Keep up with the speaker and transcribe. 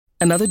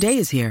Another day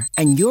is here,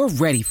 and you're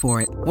ready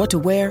for it. What to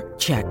wear?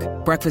 Check.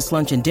 Breakfast,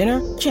 lunch, and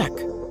dinner? Check.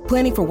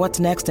 Planning for what's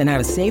next and how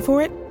to save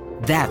for it?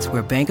 That's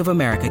where Bank of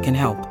America can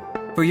help.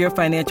 For your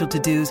financial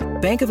to-dos,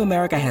 Bank of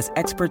America has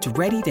experts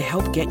ready to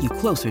help get you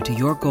closer to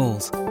your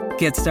goals.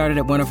 Get started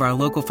at one of our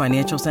local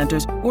financial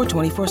centers or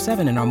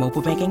 24/7 in our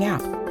mobile banking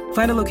app.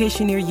 Find a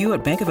location near you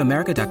at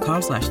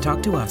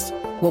bankofamerica.com/talktous.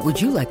 What would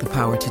you like the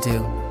power to do?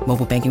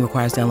 Mobile banking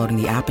requires downloading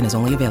the app and is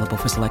only available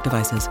for select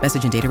devices.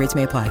 Message and data rates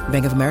may apply.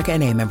 Bank of America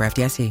N.A., member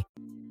FDIC.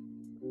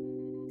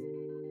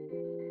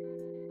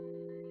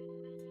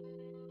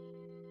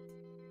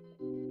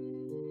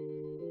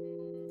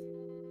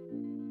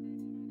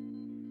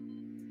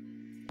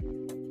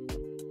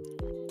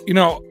 You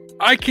know,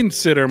 I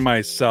consider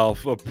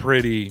myself a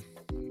pretty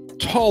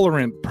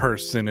tolerant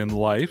person in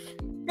life.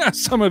 Now,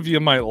 some of you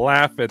might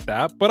laugh at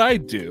that, but I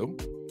do.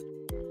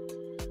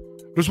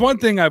 There's one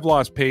thing I've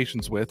lost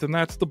patience with, and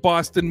that's the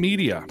Boston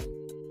media.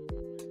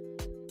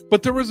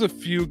 But there was a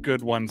few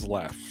good ones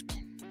left.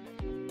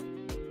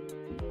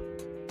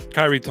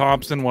 Kyrie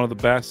Thompson, one of the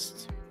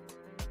best.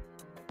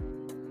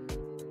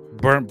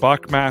 Bernd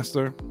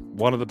Buckmaster,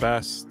 one of the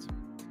best.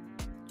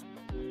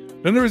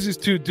 Then there was these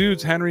two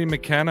dudes, Henry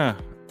McKenna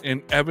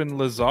and Evan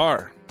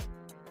Lazar.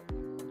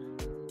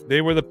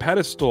 They were the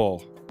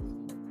pedestal,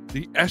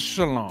 the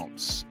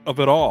echelons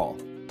of it all.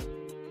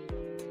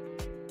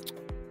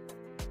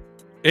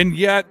 And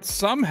yet,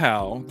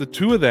 somehow, the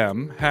two of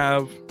them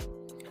have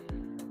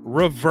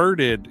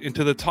reverted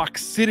into the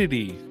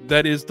toxicity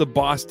that is the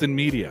Boston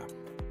media.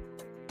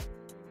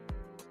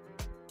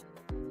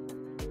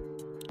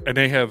 And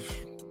they have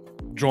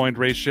joined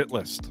Ray's shit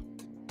list.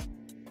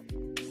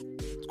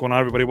 What's going on,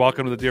 everybody?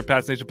 Welcome to the Dear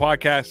Pats Nation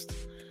podcast.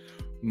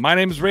 My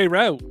name is Ray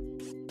Rout.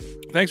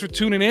 Thanks for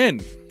tuning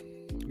in.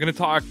 We're going to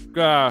talk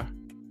about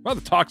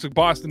the toxic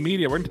Boston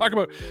media. We're going to talk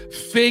about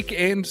fake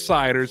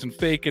insiders and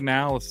fake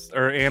analysts.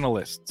 I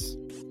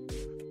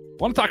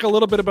want to talk a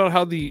little bit about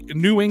how the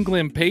New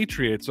England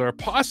Patriots are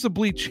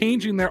possibly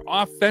changing their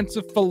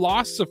offensive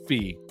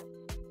philosophy.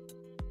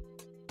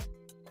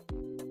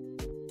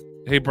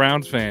 Hey,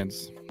 Browns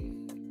fans,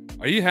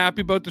 are you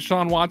happy about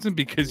Deshaun Watson?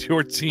 Because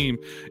your team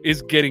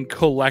is getting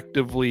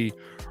collectively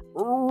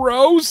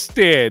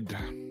roasted.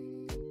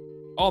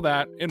 All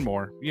that and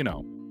more, you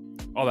know,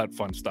 all that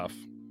fun stuff.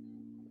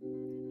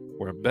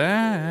 We're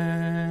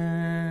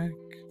back.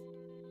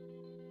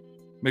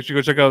 Make sure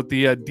you go check out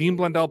the Dean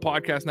Blundell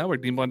Podcast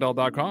Network,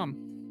 deanblundell.com.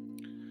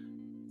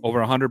 Over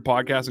 100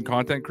 podcasts and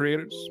content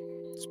creators,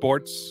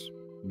 sports,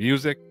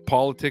 music,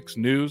 politics,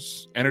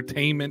 news,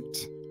 entertainment.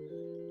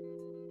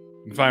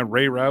 You can find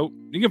Ray Rout.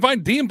 You can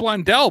find Dean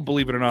Blundell,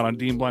 believe it or not, on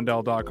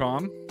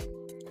deanblundell.com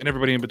and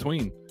everybody in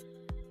between.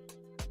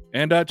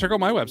 And check out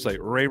my website,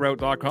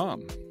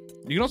 rayrout.com.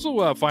 You can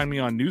also find me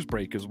on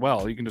Newsbreak as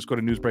well. You can just go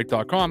to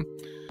newsbreak.com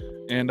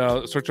and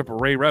search up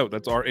Ray Rout.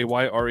 That's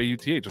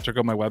RAYRAUTH. So check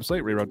out my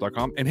website,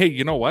 rayrout.com. And hey,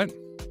 you know what?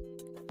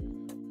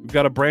 We've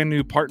got a brand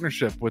new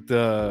partnership with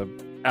the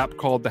app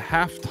called the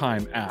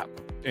Halftime app.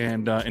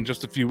 And in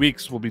just a few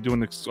weeks, I'll be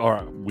doing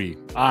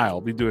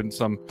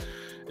some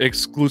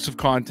exclusive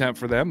content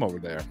for them over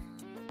there.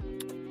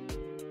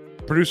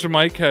 Producer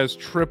Mike has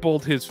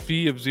tripled his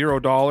fee of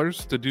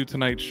 $0 to do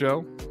tonight's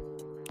show.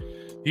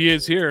 He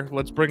is here.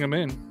 Let's bring him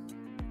in.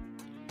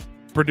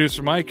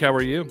 Producer Mike, how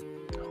are you?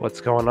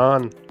 What's going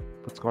on?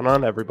 What's going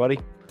on, everybody?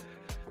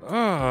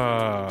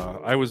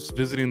 I was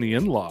visiting the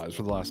in-laws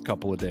for the last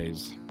couple of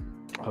days.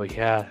 Oh,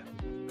 yeah.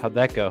 How'd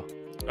that go?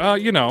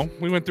 You know,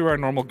 we went through our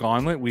normal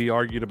gauntlet. We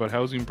argued about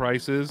housing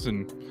prices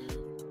and,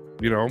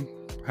 you know,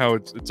 how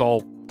it's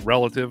all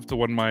relative to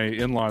when my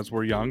in-laws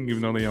were young,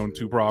 even though they own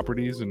two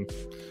properties. And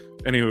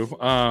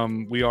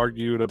anywho, we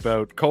argued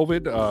about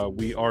COVID.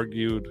 We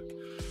argued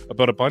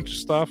about a bunch of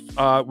stuff.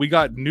 We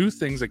got new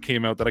things that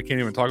came out that I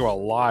can't even talk about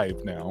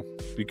live now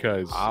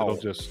because I'll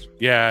tell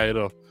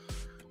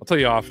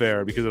you off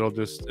air because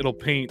it'll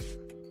paint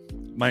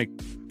my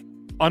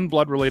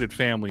unblood related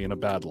family in a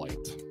bad light.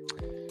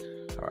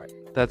 All right.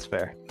 That's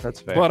fair. But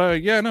it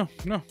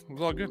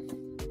was all good.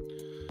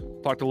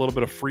 Talked a little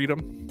bit of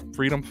freedom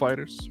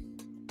fighters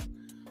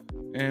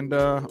and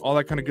all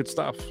that kind of good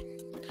stuff.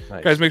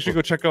 Nice. Guys, make sure you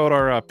go check out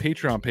our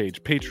Patreon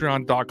page,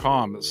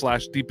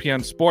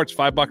 patreon.com/DPN Sports,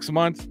 $5 a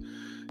month.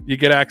 You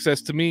get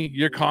access to me.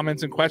 Your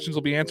comments and questions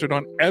will be answered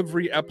on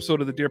every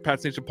episode of the Dear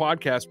Pats Nation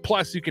podcast.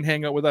 Plus, you can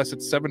hang out with us at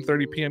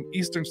 7:30 p.m.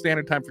 Eastern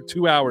Standard Time for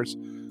 2 hours,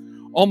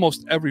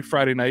 almost every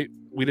Friday night.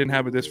 We didn't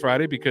have it this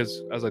Friday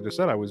because, as I just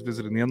said, I was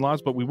visiting the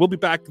in-laws, but we will be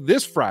back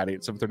this Friday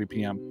at 7:30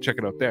 p.m. Check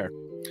it out there.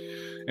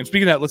 And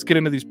speaking of that, let's get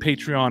into these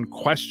Patreon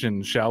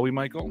questions, shall we,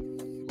 Michael?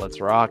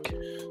 Let's rock.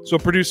 So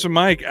producer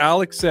Mike,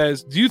 Alex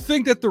says, do you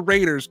think that the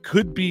Raiders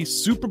could be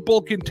Super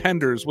Bowl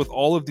contenders with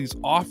all of these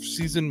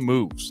off-season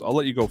moves? I'll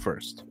let you go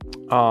first.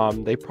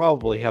 They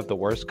probably have the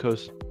worst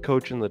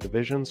coach in the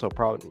division, so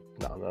probably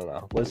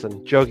no.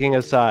 Listen, joking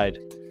aside,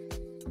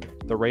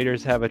 the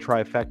Raiders have a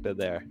trifecta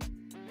there.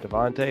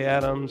 Devontae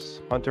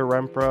Adams, Hunter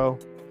Renfrow,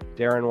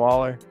 Darren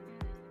Waller.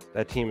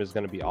 That team is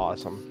going to be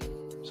awesome.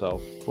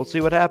 So we'll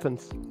see what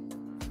happens.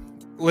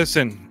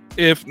 Listen,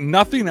 If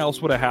nothing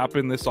else would have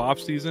happened this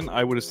offseason,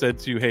 I would have said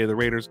to you, hey, the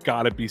Raiders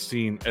got to be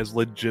seen as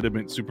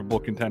legitimate Super Bowl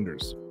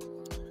contenders.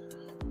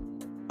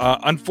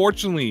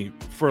 Unfortunately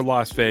for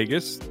Las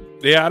Vegas,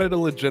 they added a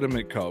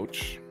legitimate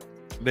coach.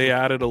 They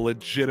added a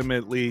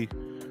legitimately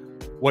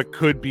what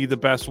could be the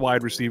best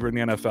wide receiver in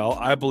the NFL.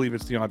 I believe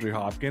it's DeAndre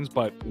Hopkins,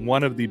 but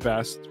one of the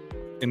best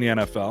in the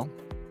NFL.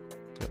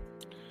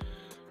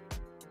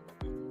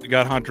 They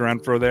got Hunter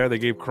Renfrow there. They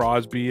gave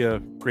Crosby a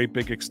great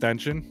big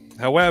extension.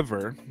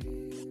 However,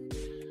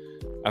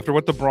 after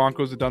what the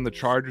Broncos had done, the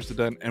Chargers had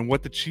done, and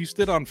what the Chiefs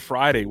did on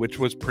Friday, which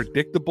was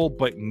predictable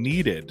but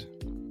needed,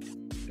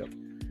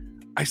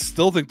 I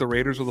still think the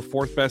Raiders are the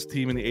fourth best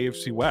team in the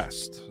AFC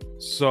West.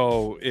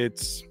 So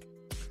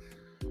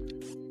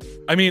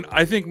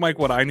I think, Mike,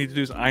 what I need to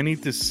do is I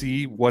need to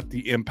see what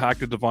the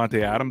impact of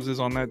Davante Adams is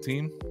on that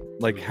team.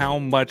 Like, how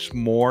much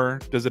more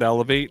does it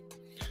elevate?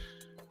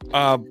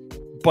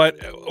 But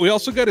we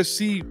also got to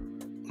see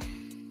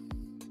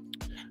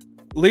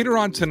later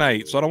on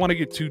tonight, so I don't want to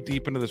get too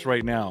deep into this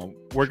right now.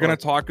 We're going to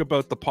talk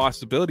about the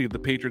possibility of the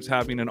Patriots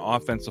having an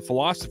offensive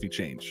philosophy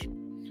change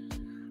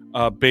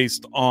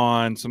based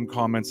on some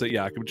comments that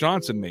Jakob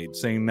Johnson made,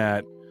 saying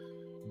that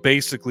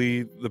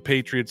basically the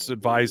Patriots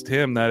advised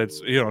him that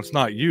it's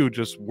not you,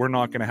 just we're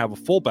not going to have a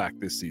fullback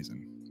this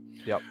season.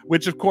 Yep.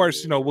 Which, of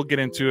course, we'll get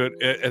into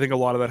it. I think a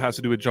lot of that has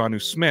to do with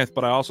Jonnu Smith,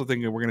 but I also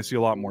think that we're going to see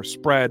a lot more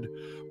spread.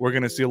 We're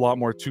going to see a lot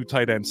more two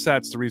tight end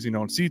sets. The reason you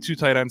don't see two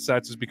tight end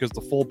sets is because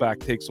the fullback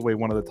takes away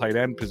one of the tight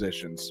end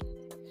positions.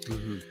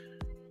 Mm-hmm.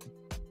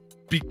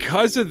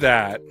 Because of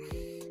that,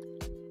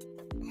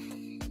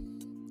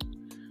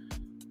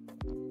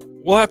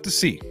 we'll have to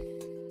see.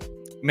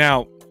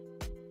 Now,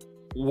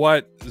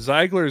 what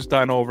Ziegler has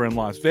done over in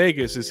Las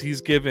Vegas is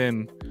he's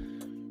given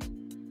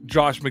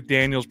Josh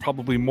McDaniels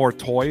probably more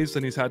toys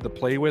than he's had to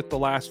play with the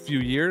last few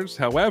years.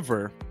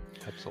 However,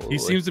 he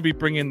seems to be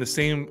bringing the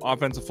same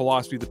offensive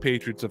philosophy the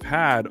Patriots have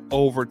had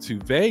over to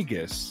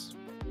Vegas.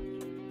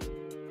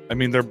 I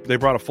mean, they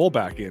brought a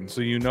fullback in,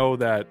 so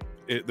that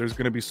there's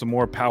going to be some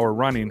more power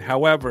running.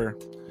 However,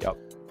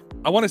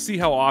 I want to see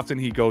how often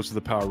he goes to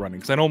the power running,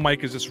 because I know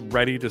Mike is just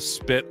ready to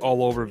spit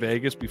all over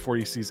Vegas before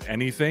he sees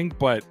anything,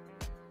 but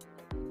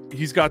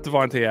he's got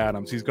Davante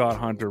Adams. He's got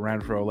Hunter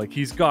Renfrow. Like,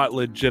 he's got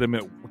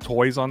legitimate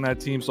toys on that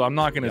team. So I'm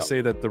not going to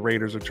say that the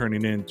Raiders are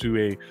turning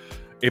into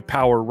a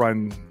power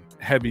run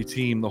heavy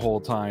team the whole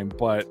time.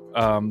 But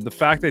the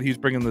fact that he's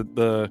bringing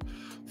the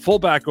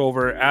fullback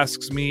over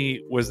asks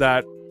me, was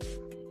that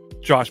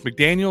Josh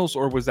McDaniels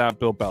or was that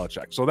Bill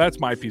Belichick? So that's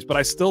my piece. But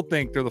I still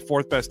think they're the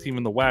fourth best team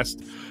in the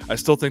West. I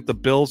still think the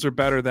Bills are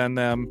better than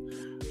them.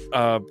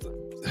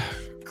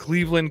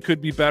 Cleveland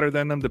could be better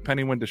than them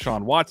depending when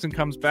Deshaun Watson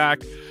comes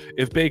back.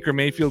 If Baker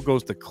Mayfield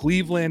goes to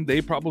Cleveland,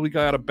 they probably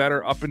got a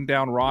better up and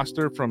down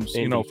roster from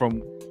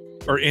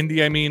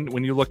Indy. I mean,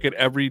 when you look at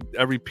every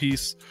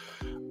piece.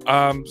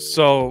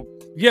 So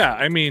yeah,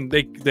 I mean,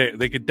 they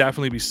could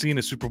definitely be seen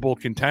as Super Bowl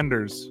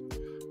contenders,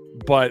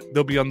 but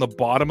they'll be on the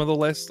bottom of the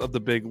list of the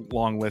big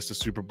long list of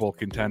Super Bowl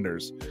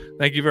contenders.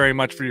 Thank you very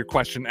much for your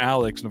question,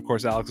 Alex. And of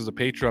course, Alex is a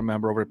Patreon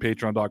member over at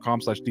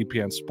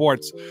patreon.com/DPN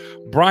Sports.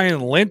 Brian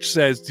Lynch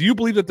says, do you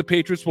believe that the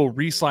Patriots will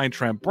re-sign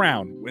Trent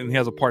Brown? And he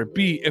has a part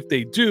B. If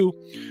they do,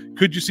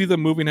 could you see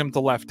them moving him to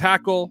left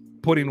tackle,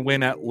 putting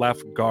Wynn at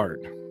left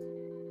guard?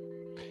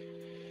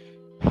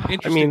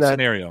 Interesting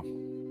scenario.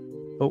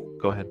 Oh,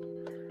 go ahead.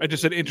 I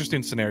just said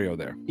interesting scenario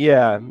there.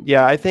 Yeah.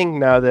 I think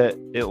now that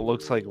it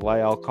looks like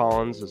La'el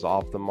Collins is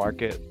off the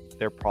market,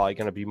 they're probably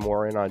going to be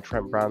more in on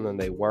Trent Brown than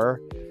they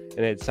were. And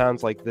it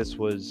sounds like this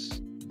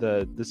was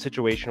the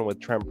situation with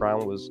Trent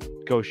Brown was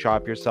go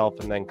shop yourself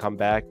and then come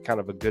back, kind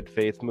of a good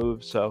faith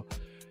move. So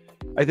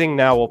I think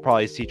now we'll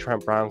probably see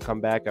Trent Brown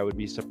come back. I would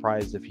be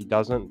surprised if he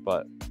doesn't,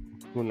 but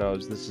who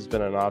knows? This has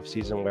been an off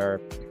season where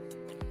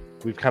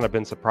we've kind of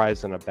been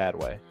surprised in a bad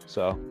way.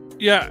 So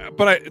yeah,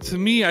 but to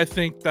me, I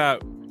think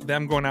that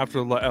them going after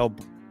La'el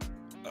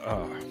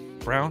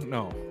Brown?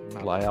 No.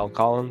 La'el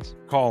Collins?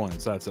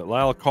 Collins, that's it.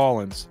 La'el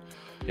Collins.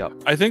 Yep.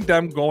 I think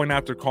them going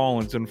after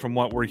Collins, and from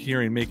what we're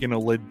hearing, making a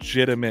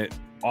legitimate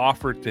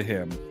offer to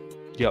him.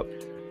 Yep.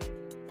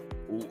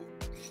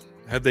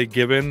 Have they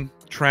given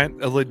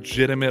Trent a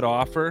legitimate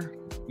offer?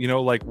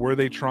 Were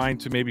they trying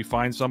to maybe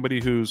find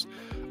somebody who's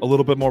a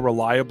little bit more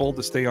reliable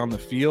to stay on the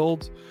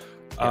field?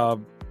 Yep.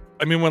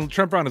 I mean, when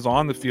Trent Brown is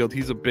on the field,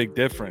 he's a big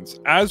difference.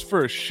 As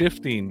for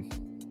shifting,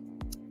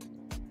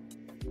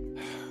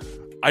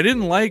 I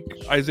didn't like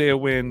Isaiah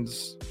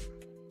Wynn's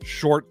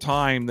short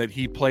time that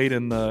he played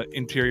in the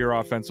interior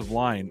offensive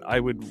line. I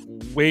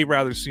would way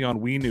rather see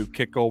Onwenu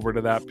kick over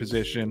to that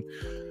position.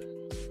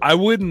 I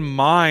wouldn't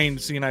mind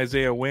seeing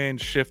Isaiah Wynn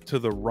shift to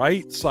the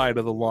right side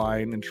of the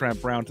line and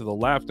Trent Brown to the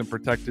left and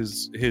protect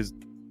his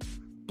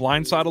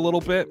blind side a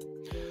little bit.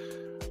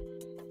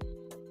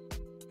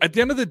 At the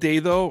end of the day,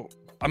 though,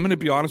 I'm going to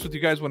be honest with you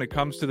guys when it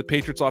comes to the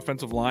Patriots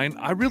offensive line.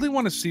 I really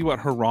want to see what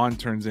Haran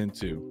turns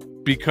into,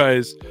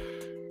 because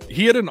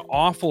he had an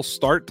awful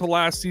start to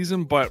last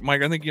season. But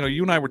Mike, I think, you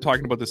and I were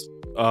talking about this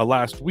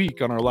last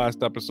week on our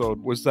last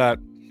episode, was that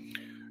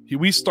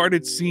we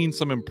started seeing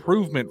some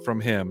improvement from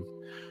him.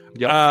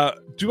 Yep.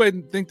 Do I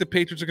think the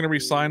Patriots are going to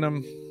re-sign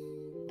him?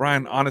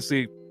 Brian,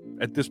 honestly,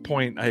 at this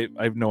point, I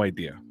have no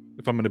idea.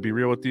 If I'm going to be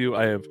real with you,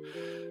 I have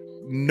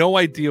no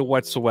idea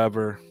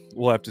whatsoever.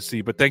 We'll have to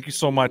see. But thank you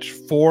so much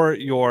for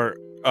your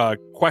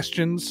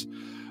questions.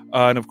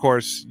 And of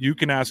course, you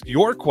can ask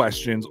your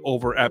questions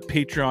over at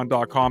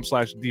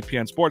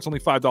patreon.com/DPN Sports. Only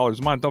 $5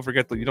 a month. Don't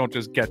forget that you don't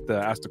just get to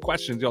ask the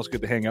questions. You also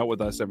get to hang out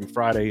with us every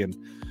Friday and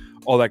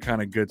all that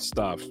kind of good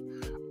stuff.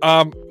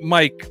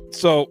 Mike,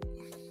 so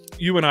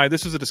you and I,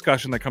 this is a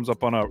discussion that comes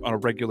up on a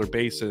regular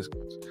basis.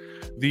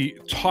 The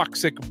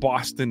toxic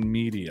Boston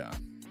media.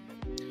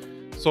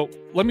 So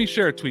let me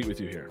share a tweet with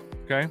you here.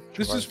 Okay.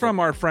 This is from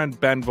our friend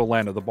Ben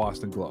Valent of the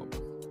Boston Globe.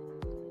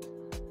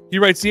 He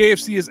writes, the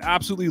AFC is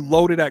absolutely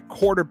loaded at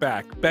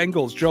quarterback.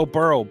 Bengals, Joe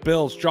Burrow.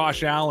 Bills,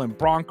 Josh Allen.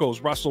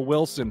 Broncos, Russell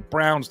Wilson.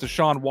 Browns,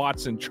 Deshaun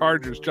Watson.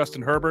 Chargers,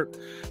 Justin Herbert.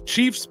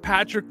 Chiefs,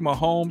 Patrick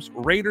Mahomes.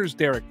 Raiders,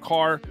 Derek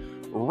Carr.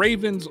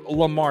 Ravens,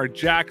 Lamar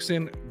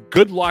Jackson.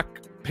 Good luck,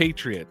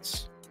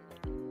 Patriots.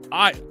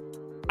 I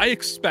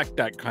expect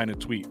that kind of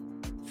tweet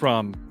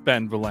from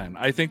Ben Valent.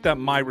 I think that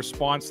my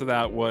response to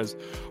that was,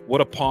 what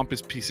a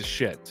pompous piece of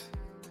shit.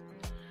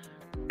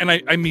 And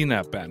I mean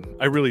that, Ben.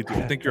 I really do.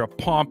 I think you're a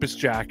pompous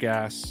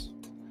jackass.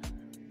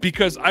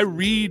 Because I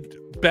read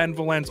Ben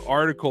Valent's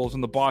articles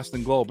in the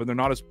Boston Globe, and they're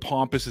not as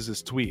pompous as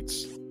his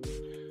tweets.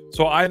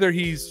 So either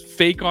he's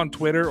fake on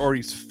Twitter or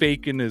he's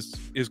fake in his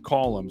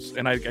columns.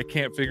 And I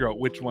can't figure out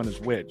which one is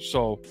which.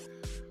 So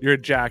you're a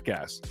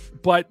jackass.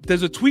 But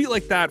does a tweet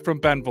like that from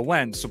Ben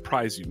Valent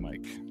surprise you,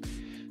 Mike?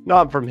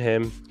 Not from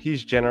him.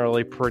 He's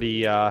generally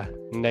pretty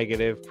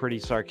negative, pretty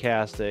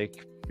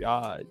sarcastic.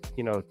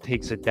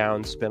 Takes a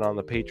down spin on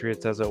the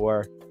Patriots, as it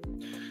were.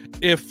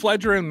 If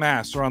Fledger and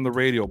Mass are on the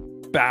radio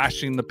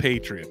bashing the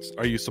Patriots,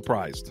 are you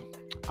surprised?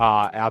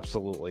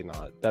 Absolutely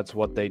not. That's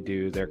what they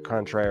do. They're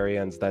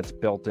contrarians. That's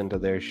built into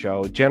their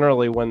show.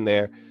 Generally, when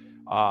they're,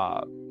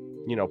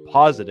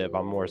 positive,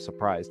 I'm more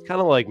surprised.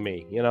 Kind of like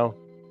me,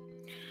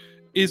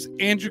 Is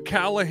Andrew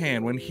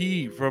Callahan,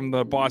 from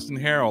the Boston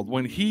Herald,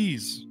 when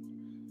he's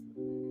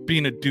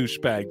being a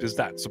douchebag, does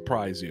that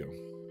surprise you?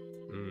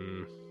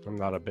 I'm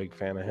not a big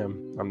fan of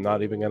him. I'm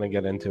not even going to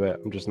get into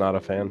it. I'm just not a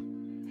fan.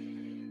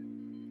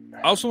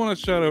 I also want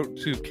to shout out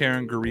to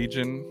Karen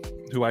Garigian,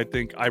 who I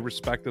think I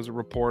respect as a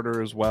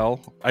reporter as well.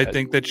 I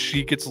think that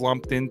she gets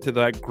lumped into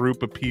that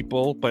group of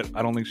people, but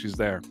I don't think she's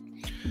there.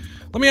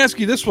 Let me ask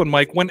you this one,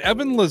 Mike. When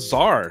Evan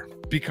Lazar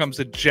becomes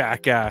a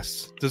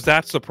jackass, does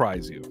that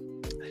surprise you?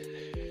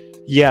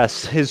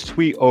 Yes, his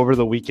tweet over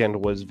the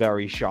weekend was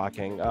very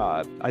shocking.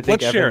 I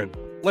think Let's share it.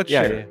 Let's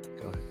share it.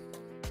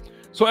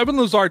 So Evan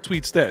Lazar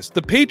tweets this.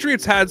 The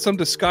Patriots had some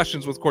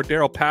discussions with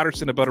Cordero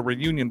Patterson about a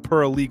reunion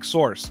per a league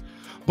source.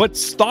 But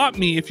stop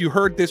me if you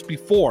heard this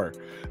before.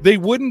 They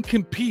wouldn't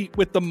compete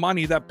with the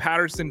money that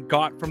Patterson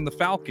got from the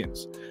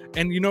Falcons.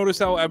 And you notice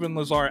how Evan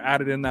Lazar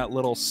added in that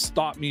little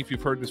stop me if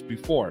you've heard this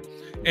before.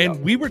 And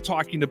we were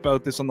talking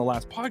about this on the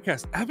last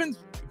podcast. Evan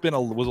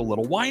was a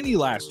little whiny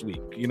last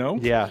week,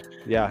 Yeah,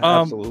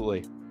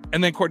 absolutely.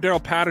 And then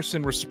Cordero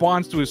Patterson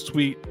responds to his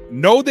tweet,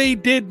 no, they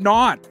did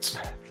not.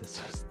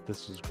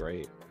 This was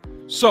great.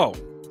 So,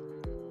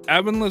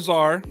 Evan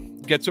Lazar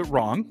gets it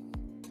wrong,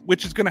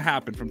 which is going to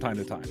happen from time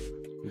to time.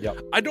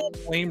 Yep. I don't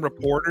blame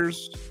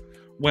reporters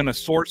when a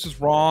source is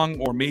wrong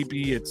or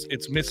maybe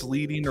it's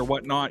misleading or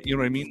whatnot. You know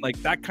what I mean?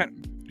 Like that kind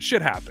of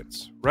shit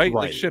happens, right?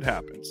 Like shit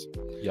happens.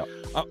 Yep.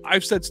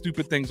 I've said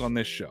stupid things on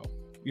this show.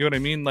 You know what I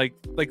mean? Like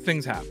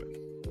things happen.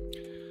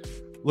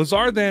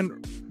 Lazar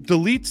then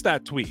deletes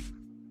that tweet.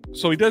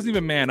 So he doesn't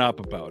even man up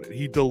about it.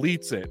 He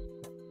deletes it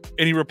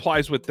and he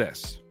replies with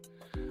this.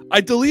 I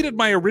deleted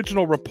my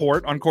original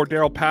report on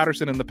Cordero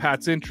Patterson and the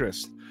Pats'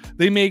 interest.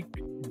 They make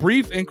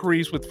brief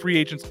inquiries with free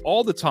agents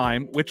all the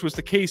time, which was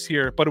the case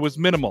here, but it was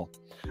minimal.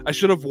 I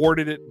should have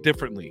worded it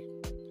differently.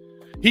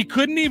 He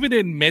couldn't even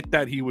admit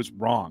that he was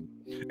wrong.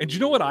 And do you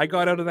know what I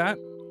got out of that?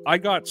 I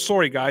got,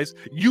 sorry guys,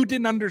 you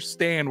didn't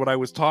understand what I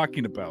was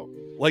talking about.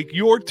 Like,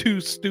 you're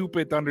too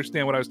stupid to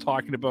understand what I was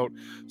talking about.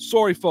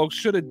 Sorry, folks,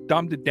 should have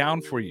dumbed it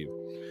down for you.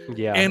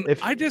 Yeah. And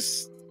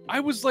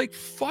I was like,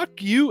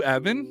 fuck you,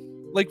 Evan.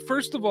 Like,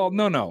 first of all,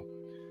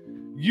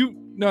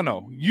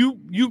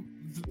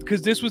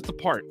 because this was the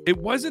part. It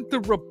wasn't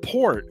the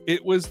report.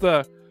 It was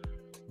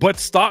but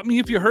stop me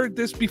if you heard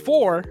this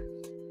before.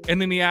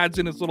 And then he adds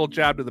in his little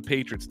jab to the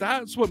Patriots.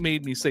 That's what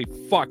made me say,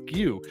 fuck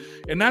you.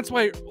 And that's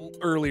why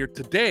earlier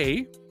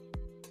today,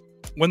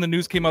 when the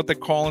news came out that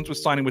Collins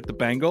was signing with the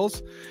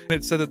Bengals, and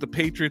it said that the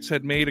Patriots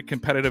had made a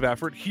competitive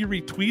effort, he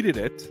retweeted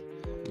it.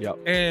 Yep.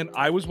 And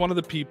I was one of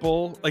the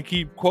people, like,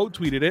 he quote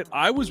tweeted it.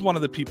 I was one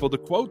of the people to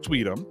quote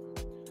tweet him.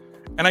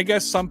 And I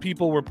guess some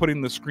people were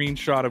putting the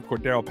screenshot of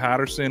Cordero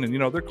Patterson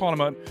and, they're calling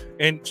him out.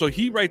 And so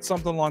he writes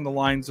something along the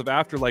lines of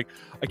after, like,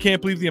 I can't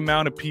believe the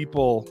amount of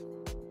people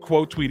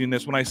quote tweeting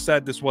this when I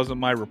said this wasn't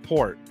my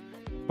report.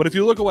 But if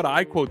you look at what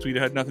I quote tweeted,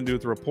 it had nothing to do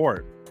with the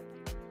report.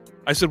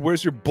 I said,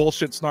 where's your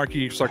bullshit,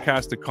 snarky,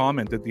 sarcastic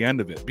comment at the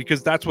end of it?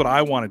 Because that's what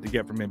I wanted to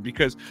get from him.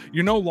 Because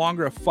you're no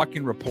longer a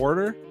fucking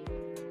reporter.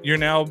 You're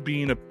now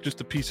being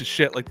just a piece of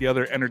shit like the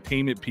other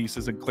entertainment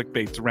pieces and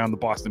clickbaits around the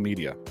Boston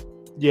media.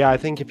 Yeah, I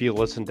think if you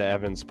listen to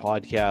Evan's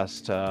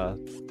podcast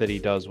that he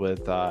does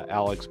with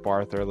Alex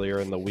Barth earlier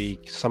in the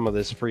week, some of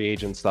this free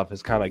agent stuff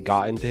has kind of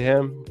gotten to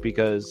him,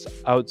 because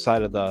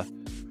outside of the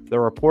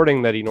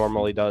reporting that he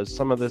normally does,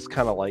 some of this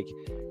kind of like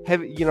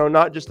heavy,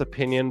 not just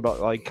opinion, but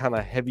like kind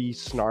of heavy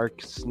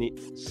snark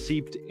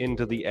seeped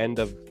into the end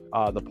of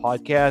the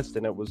podcast,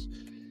 and it was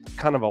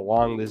kind of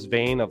along this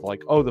vein of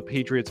like, oh, the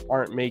Patriots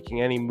aren't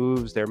making any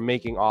moves, they're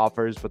making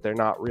offers, but they're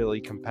not really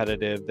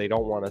competitive, they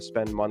don't want to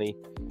spend money.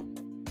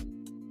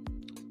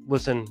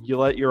 Listen, you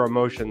let your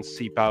emotions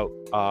seep out.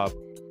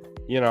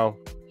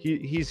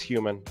 He's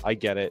human, I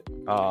get it.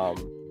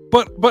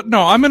 But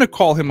no, I'm going to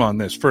call him on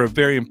this for a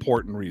very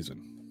important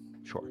reason.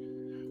 Sure.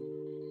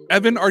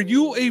 Evan, are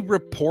you a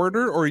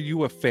reporter or are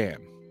you a fan?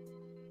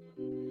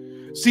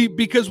 See,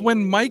 because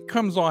when Mike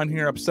comes on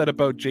here upset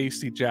about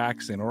J.C.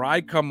 Jackson, or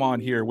I come on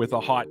here with a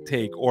hot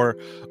take or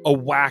a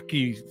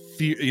wacky,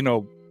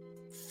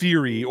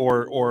 theory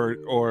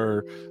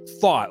or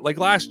thought, like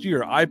last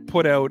year, I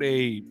put out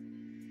a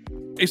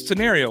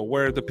scenario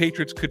where the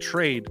Patriots could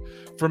trade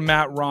for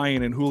Matt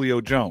Ryan and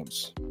Julio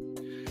Jones,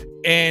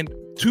 and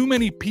too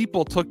many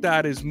people took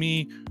that as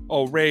me.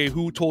 Oh, Ray,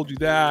 who told you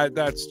that?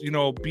 That's,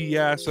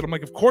 BS. And I'm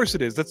like, of course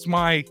it is. That's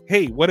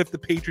hey, what if the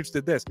Patriots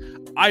did this?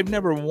 I've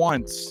never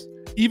once,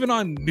 even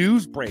on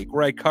Newsbreak,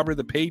 where I cover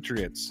the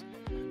Patriots,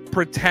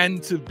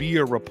 pretend to be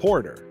a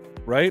reporter,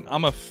 right?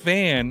 I'm a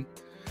fan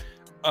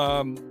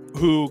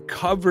who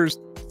covers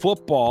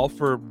football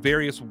for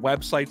various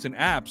websites and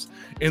apps.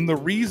 And the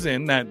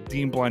reason that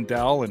Dean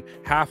Blundell and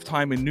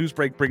Halftime and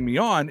Newsbreak bring me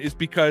on is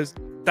because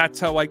that's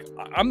how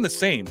I'm the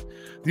same.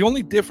 The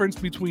only difference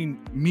between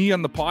me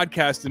on the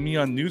podcast and me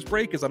on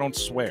Newsbreak is I don't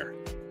swear.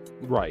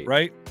 Right.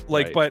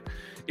 But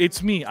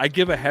it's me. I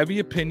give a heavy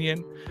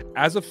opinion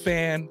as a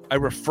fan. I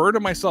refer to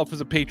myself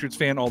as a Patriots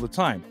fan all the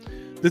time.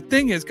 The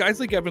thing is, guys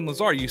like Evan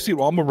Lazar, you see,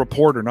 well, I'm a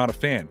reporter, not a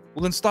fan.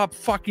 Well, then stop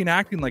fucking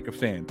acting like a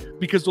fan,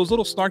 because those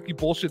little snarky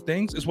bullshit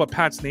things is what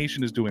Pat's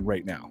Nation is doing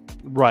right now.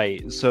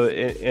 Right. So,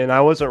 and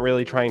I wasn't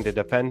really trying to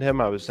defend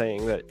him. I was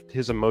saying that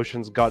his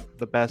emotions got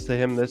the best of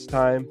him this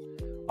time.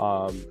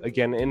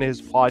 Again, in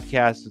his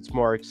podcast, it's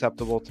more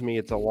acceptable to me.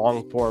 It's a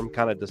long form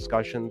kind of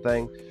discussion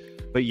thing.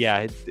 But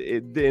yeah,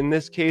 in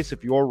this case,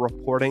 if you're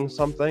reporting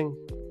something,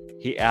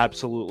 he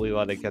absolutely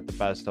let it get the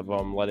best of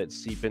him, let it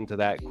seep into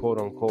that quote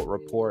unquote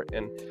report.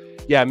 And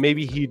yeah,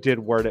 maybe he did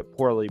word it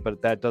poorly,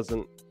 but that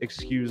doesn't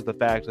excuse the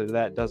fact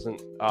that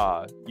doesn't,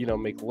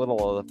 make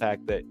little of the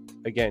fact that,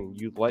 again,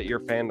 you let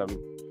your fandom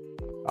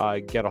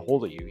get a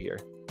hold of you here.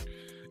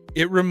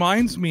 It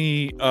reminds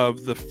me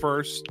of the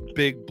first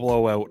big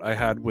blowout I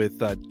had with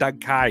Doug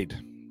Kyed.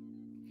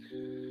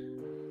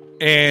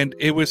 And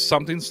it was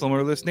something similar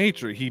to this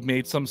nature. He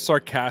made some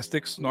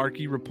sarcastic,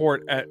 snarky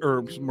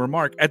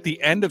remark at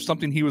the end of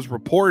something he was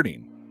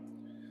reporting.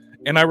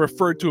 And I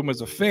referred to him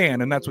as a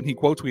fan, and that's when he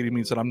quote tweeted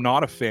me and said, I'm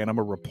not a fan, I'm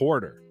a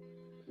reporter.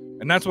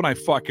 And that's when I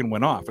fucking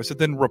went off. I said,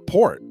 then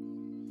report.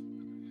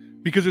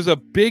 Because there's a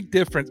big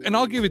difference. And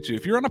I'll give it to you.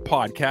 If you're on a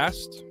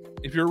podcast,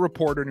 if you're a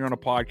reporter and you're on a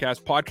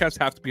podcast, podcasts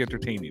have to be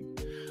entertaining.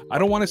 I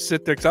don't want to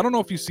sit there, because I don't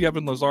know if you see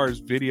Evan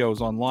Lazar's videos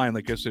online,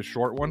 like his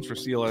short ones for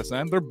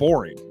CLSN. They're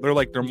boring.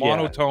 They're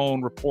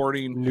monotone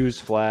reporting.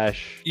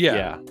 Newsflash.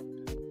 Yeah.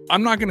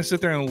 I'm not going to sit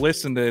there and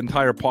listen to the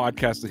entire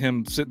podcast of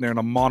him sitting there in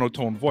a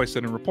monotone voice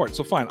and report.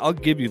 So fine, I'll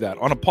give you that.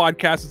 On a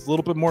podcast, it's a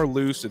little bit more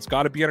loose. It's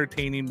got to be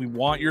entertaining. We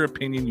want your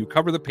opinion. You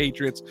cover the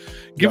Patriots.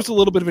 Give us a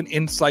little bit of an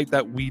insight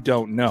that we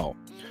don't know.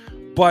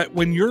 But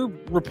when you're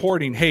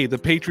reporting, hey, the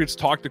Patriots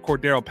talked to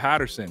Cordero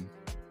Patterson,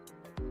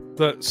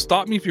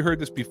 stop me if you heard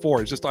this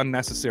before, is just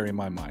unnecessary in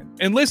my mind.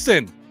 And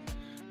listen,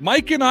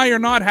 Mike and I are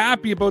not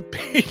happy about the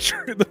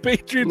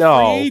Patriots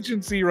free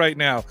agency right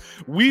now.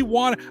 We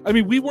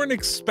weren't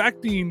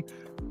expecting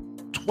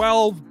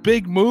 12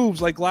 big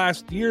moves like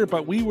last year,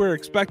 but we were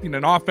expecting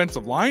an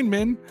offensive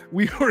lineman.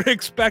 We were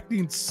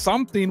expecting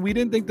something. We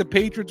didn't think the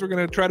Patriots were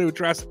going to try to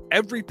address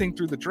everything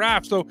through the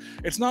draft. So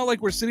it's not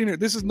like we're sitting here.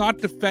 This is not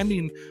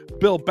defending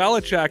Bill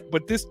Belichick,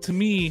 but this to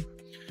me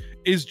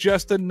is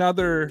just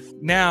another,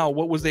 now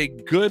what was a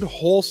good,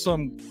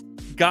 wholesome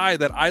guy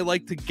that I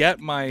like to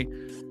get my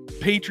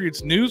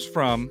Patriots news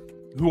from,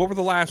 who over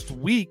the last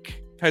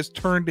week has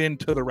turned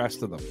into the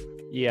rest of them.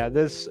 Yeah,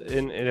 this,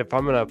 and if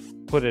I'm going to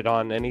put it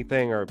on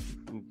anything or,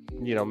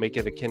 make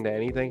it akin to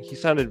anything, he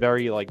sounded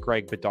very like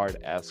Greg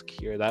Bedard-esque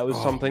here. That was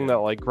something that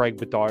like Greg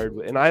Bedard,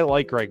 and I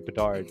like Greg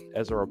Bedard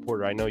as a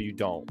reporter. I know you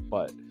don't,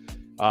 but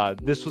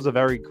this was a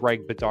very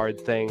Greg Bedard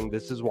thing.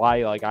 This is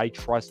why I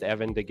trust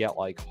Evan to get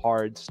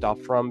hard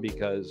stuff from,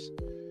 because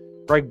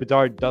Greg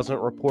Bedard doesn't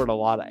report a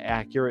lot of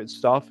accurate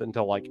stuff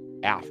until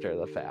after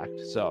the fact.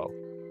 So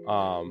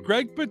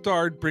Greg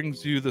Bedard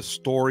brings you the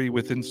story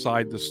with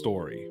inside the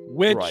story,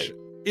 which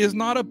is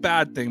not a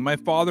bad thing. My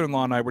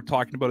father-in-law and I were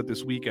talking about it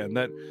this weekend,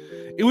 that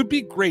it would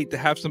be great to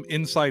have some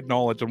inside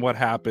knowledge on what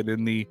happened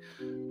in the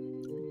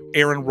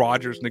Aaron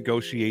Rodgers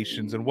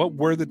negotiations and what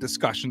were the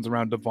discussions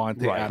around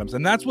Davante Adams.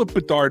 And that's what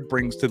Bedard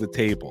brings to the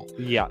table.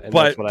 Yeah, and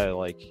that's what I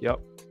like. Yep.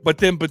 But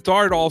then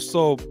Bedard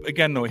also,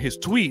 again, though, his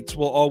tweets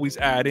will always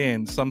add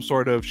in some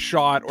sort of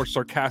shot or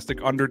sarcastic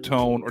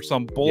undertone or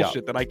some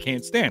bullshit that I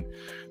can't stand.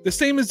 The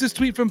same as this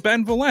tweet from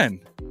Ben Villain.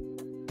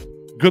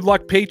 Good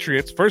luck,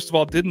 Patriots. First of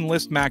all, didn't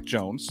list Mac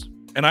Jones.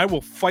 And I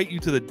will fight you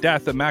to the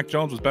death that Mac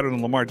Jones was better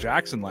than Lamar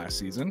Jackson last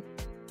season.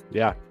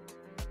 Yeah.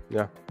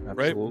 Yeah,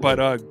 absolutely.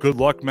 Right? But good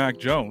luck, Mac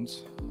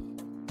Jones.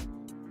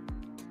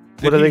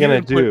 What are they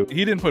going to do?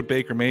 He didn't put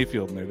Baker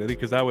Mayfield in there, did he?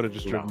 Because that would have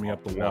just driven me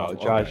up the wall. No,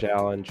 Josh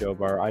Allen, Joe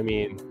Burrow. I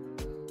mean,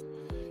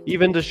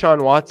 even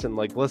Deshaun Watson,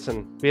 like,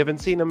 listen, we haven't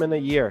seen him in a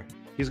year.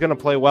 He's going to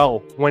play well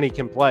when he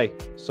can play.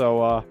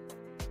 So,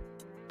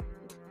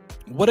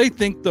 what I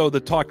think, though, the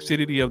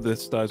toxicity of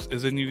this does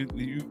is then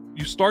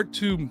you start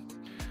to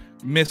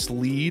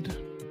mislead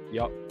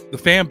the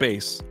fan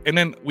base, and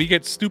then we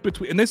get stupid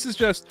tweets. And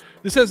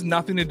this has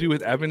nothing to do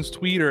with Evan's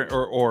tweet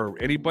or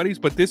anybody's,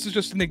 but this is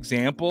just an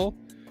example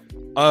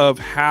of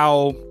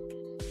how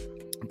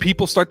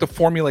people start to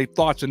formulate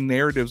thoughts and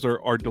narratives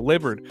are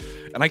delivered.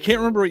 And I can't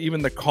remember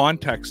even the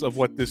context of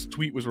what this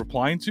tweet was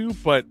replying to,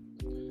 but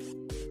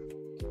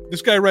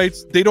this guy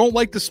writes, they don't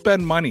like to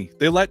spend money.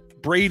 They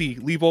let Brady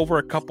leave over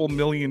a couple $1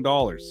 million.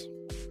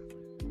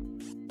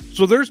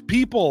 So there's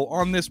people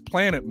on this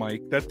planet,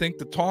 Mike, that think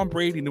the Tom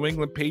Brady New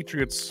England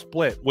Patriots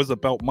split was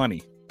about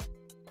money.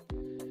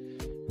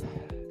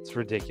 It's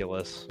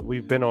ridiculous.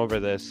 We've been over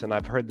this, and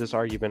I've heard this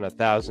argument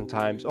 1,000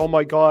 times. Oh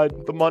my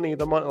God, the money.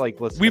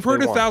 Like, listen, we've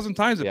heard 1,000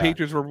 times the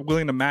Patriots were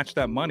willing to match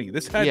that money.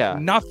 This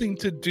had nothing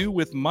to do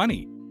with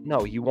money.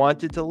 No, he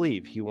wanted to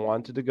leave. He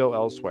wanted to go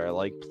elsewhere.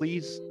 Like,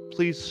 please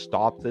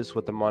stop this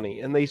with the money.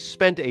 And they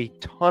spent a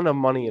ton of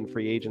money in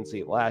free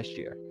agency last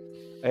year,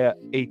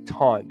 a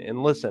ton.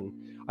 And listen,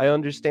 I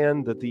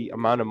understand that the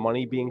amount of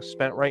money being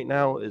spent right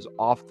now is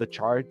off the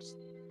charts,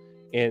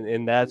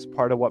 and that's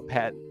part of what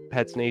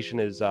Pets Nation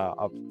is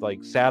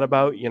like sad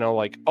about,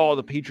 like, oh,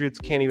 the Patriots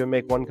can't even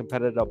make one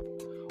competitive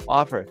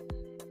offer.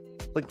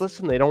 Like,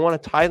 listen, they don't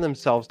want to tie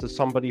themselves to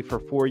somebody for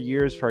 4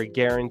 years for a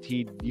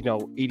guaranteed,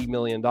 $80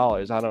 million.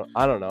 I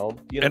don't know.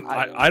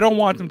 I don't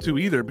want them to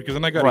either, because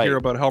then I got to hear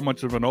about how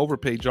much of an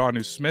overpay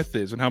Jonnu Smith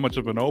is and how much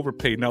of an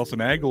overpay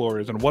Nelson Aguilar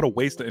is and what a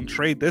waste and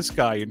trade this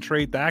guy and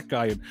trade that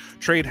guy and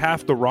trade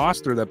half the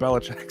roster that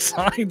Belichick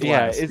signed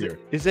last year.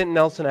 Isn't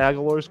Nelson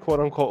Aguilar's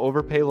quote-unquote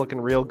overpay looking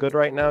real good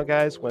right now,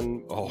 guys?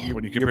 When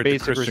your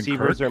basic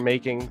receivers are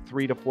making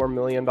 $3 to $4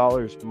 million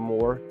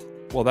more?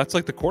 Well, that's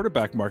like the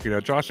quarterback market now.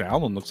 Josh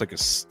Allen looks like a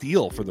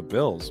steal for the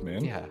Bills,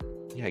 man.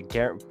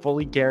 Yeah,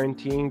 fully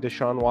guaranteeing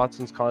Deshaun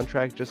Watson's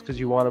contract just because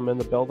you want him in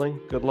the building.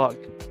 Good luck.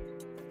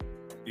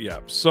 Yeah.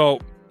 So,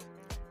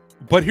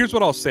 but here's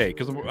what I'll say,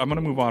 because I'm going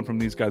to move on from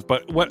these guys.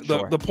 But what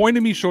the point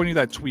of me showing you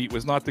that tweet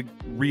was not to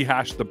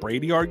rehash the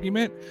Brady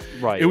argument.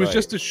 Right. It was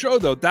just to show,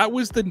 though, that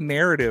was the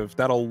narrative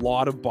that a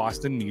lot of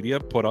Boston media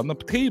put on the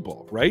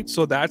table, right?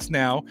 So that's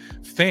now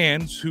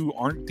fans who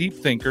aren't deep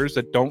thinkers,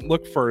 that don't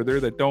look further,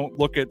 that don't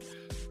look at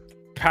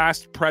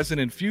past, present,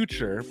 and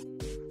future,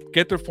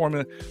 get their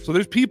formula. So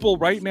there's people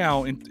right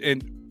now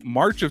in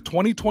March of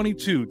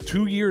 2022,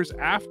 2 years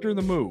after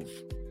the move,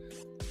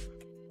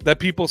 that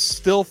people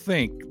still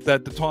think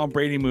that the Tom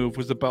Brady move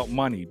was about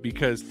money,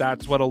 because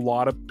that's what a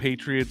lot of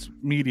Patriots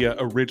media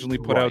originally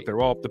put out there.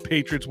 Well, the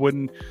Patriots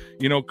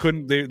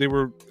couldn't, they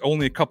were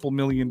only a couple $1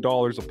 million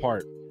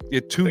apart.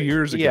 2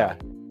 years ago.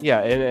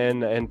 Yeah,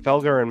 and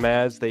Felger and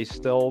Maz, they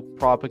still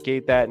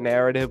propagate that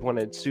narrative when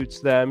it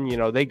suits them.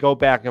 They go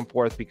back and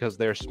forth because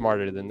they're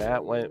smarter than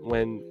that.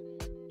 When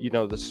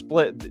the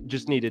split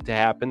just needed to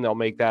happen, they'll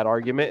make that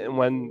argument. And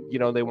when,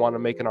 they want to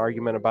make an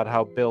argument about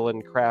how Bill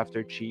and Kraft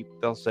are cheap,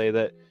 they'll say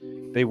that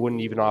they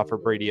wouldn't even offer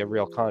Brady a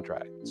real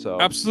contract.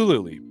 So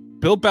absolutely.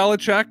 Bill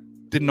Belichick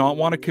did not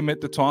want to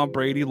commit to Tom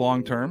Brady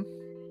long-term.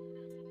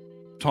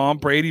 Tom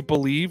Brady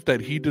believed that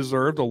he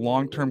deserved a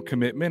long-term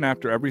commitment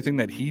after everything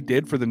that he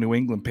did for the New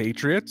England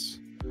Patriots.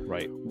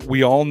 Right.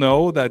 We all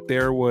know that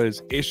there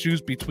was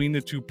issues between the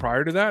two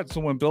prior to that.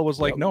 So when Bill was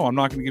like, no, I'm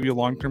not going to give you a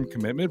long-term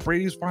commitment,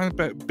 Brady's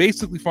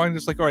basically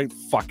just like, all right,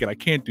 fuck it. I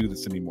can't do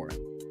this anymore.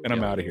 And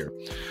I'm out of here.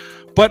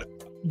 But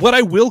what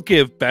I will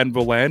give Ben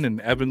Villain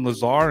and Evan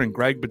Lazar and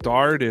Greg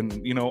Bedard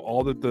and,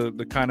 all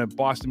the kind of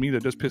Boston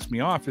media that just pissed me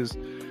off is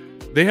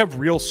they have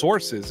real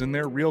sources and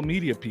they're real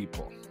media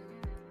people.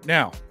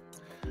 Now,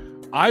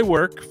 I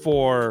work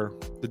for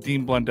the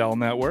Dean Blundell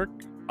Network.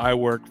 I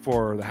work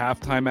for the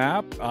Halftime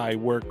app. I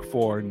work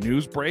for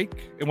Newsbreak.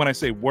 And when I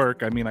say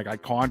work, I mean like I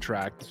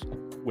contract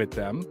with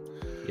them.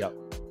 Yep.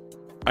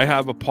 I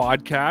have a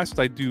podcast.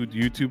 I do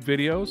YouTube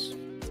videos.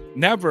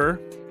 Never,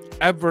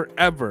 ever,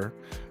 ever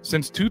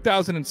since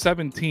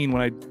 2017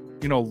 when I,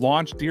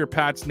 launched Dear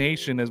Pats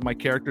Nation as my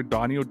character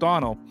Donnie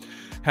O'Donnell,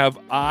 have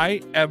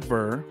I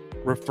ever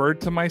referred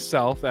to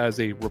myself as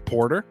a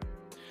reporter,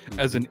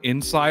 as an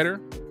insider,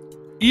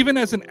 even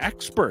as an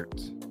expert.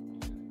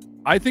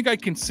 I think I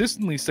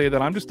consistently say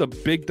that I'm just a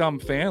big dumb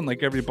fan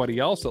like everybody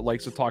else that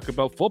likes to talk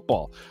about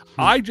football.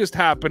 I just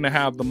happen to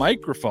have the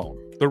microphone.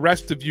 The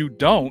rest of you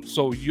don't.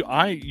 So you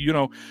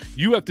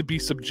have to be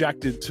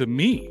subjected to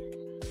me.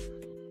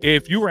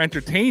 If you were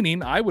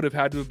entertaining, I would have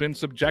had to have been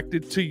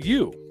subjected to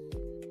you.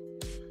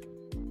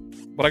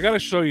 But I got to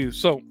show you.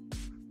 So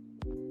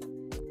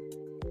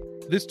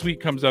this tweet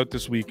comes out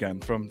this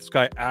weekend from this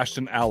guy,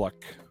 Ashton Alec,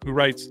 who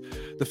writes,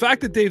 the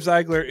fact that Dave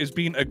Ziegler is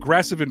being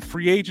aggressive in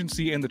free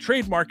agency and the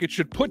trade market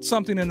should put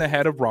something in the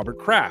head of Robert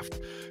Kraft.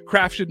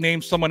 Kraft should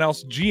name someone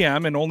else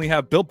GM and only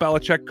have Bill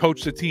Belichick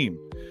coach the team.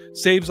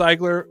 Save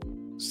Ziegler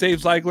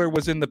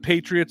was in the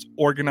Patriots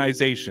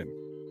organization.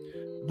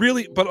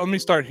 Really? But let me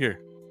start here.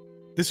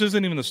 This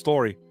isn't even the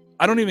story.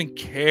 I don't even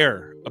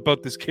care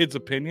about this kid's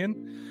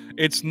opinion.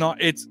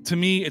 To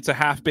me, it's a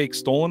half-baked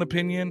stolen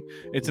opinion.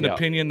 It's an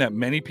opinion that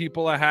many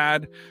people have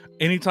had.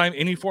 Anytime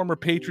any former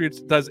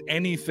Patriots does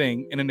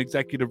anything in an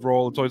executive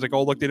role, it's always like,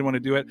 oh, look, they didn't want to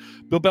do it.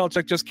 Bill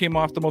Belichick just came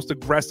off the most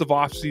aggressive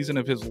offseason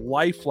of his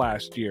life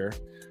last year.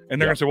 And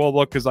they're going to say, well,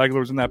 look, because Ziegler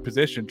was in that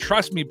position.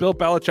 Trust me, Bill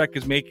Belichick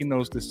is making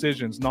those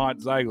decisions,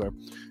 not Ziegler.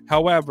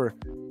 However,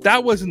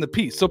 that wasn't the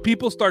piece. So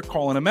people start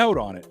calling him out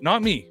on it.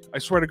 Not me. I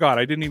swear to God,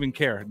 I didn't even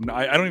care.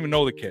 I don't even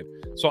know the kid.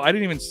 So I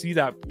didn't even see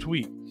that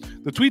tweet.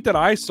 The tweet that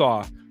I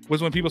saw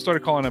was when people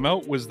started calling him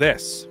out was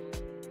this.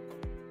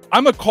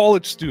 I'm a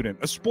college student,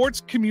 a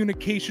sports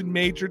communication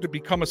major to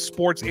become a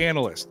sports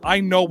analyst. I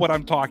know what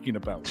I'm talking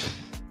about.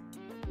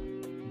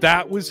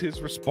 That was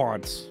his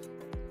response.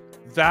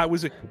 That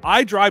was it.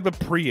 I drive a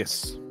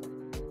Prius.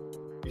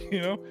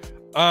 You know?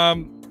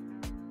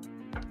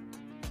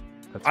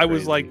 I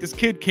was like, this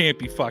kid can't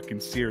be fucking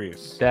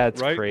serious.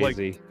 That's right?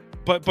 crazy.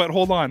 Like, but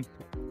hold on.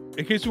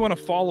 In case you want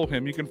to follow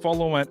him, you can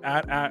follow him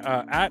at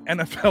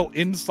NFL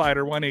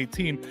Insider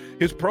 118.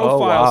 His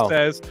profile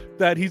says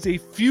that he's a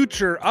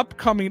future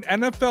upcoming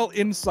NFL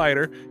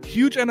insider,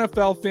 huge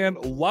NFL fan,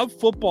 love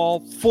football,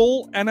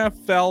 full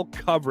NFL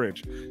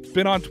coverage. He's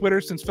been on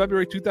Twitter since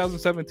February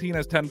 2017,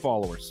 has 10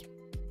 followers.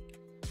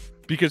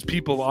 Because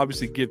people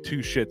obviously give two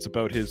shits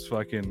about his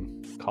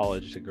fucking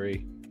college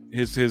degree.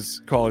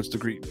 His college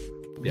degree.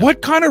 Yeah.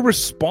 What kind of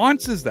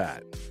response is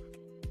that?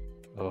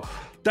 Ugh.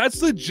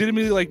 That's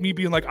legitimately like me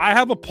being like, I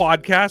have a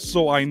podcast,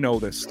 so I know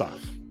this stuff.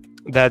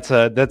 That's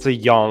a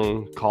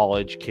young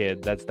college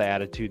kid. That's the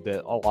attitude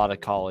that a lot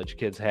of college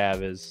kids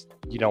have is,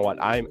 you know what,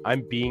 I'm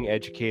being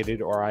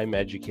educated or I'm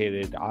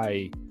educated.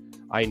 I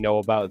know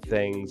about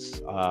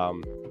things.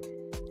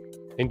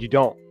 And you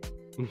don't.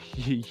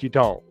 You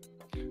don't.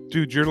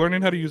 Dude, you're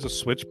learning how to use a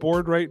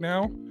switchboard right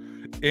now.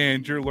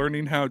 And you're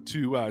learning how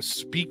to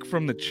speak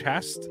from the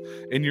chest.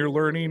 And you're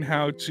learning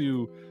how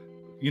to,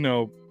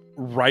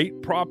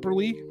 write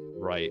properly.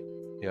 Right.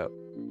 Yep.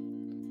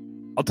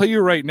 I'll tell you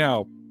right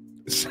now,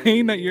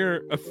 saying that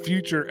you're a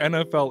future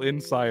NFL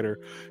insider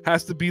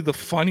has to be the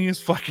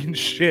funniest fucking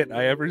shit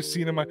I ever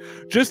seen in my...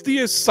 Just the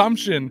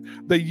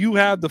assumption that you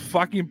have the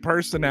fucking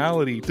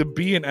personality to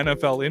be an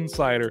NFL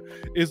insider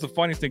is the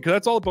funniest thing, because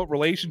that's all about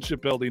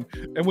relationship building.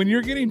 And when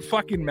you're getting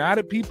fucking mad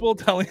at people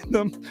telling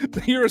them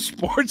that you're a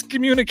sports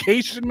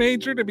communication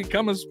major to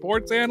become a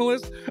sports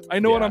analyst, I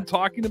know what I'm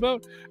talking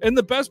about. And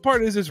the best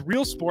part is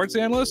real sports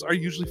analysts are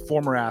usually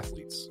former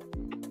athletes.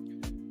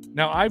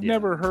 Now, I've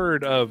never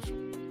heard of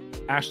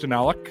Ashton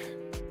Alec.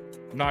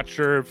 Not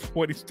sure if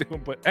what he's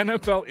doing, but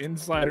NFL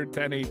Insider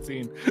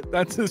 1018.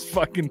 That's his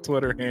fucking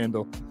Twitter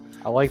handle.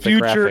 I like the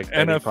graphic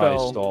that he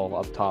probably stole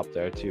up top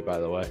there too, by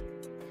the way.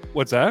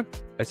 What's that?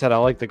 I said I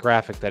like the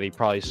graphic that he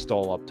probably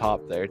stole up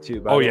top there too,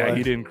 by the way.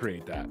 He didn't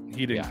create that.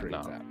 He didn't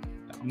create that. No.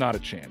 Not a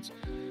chance.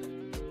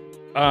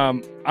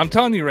 I'm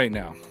telling you right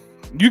now,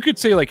 you could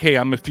say like, hey,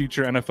 I'm a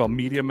future NFL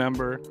media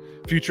member,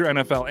 future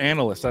NFL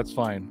analyst. That's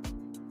fine.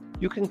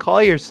 You can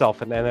call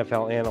yourself an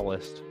NFL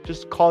analyst.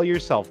 Just call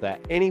yourself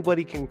that.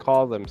 Anybody can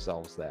call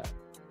themselves that.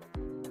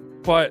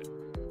 But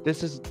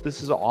this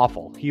is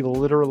awful. He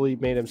literally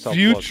made himself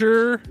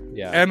future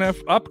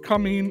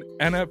upcoming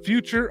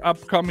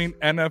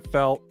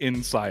NFL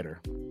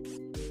insider.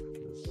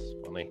 This is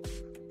funny.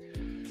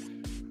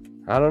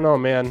 I don't know,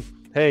 man.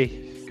 Hey,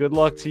 good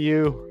luck to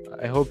you.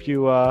 I hope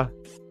you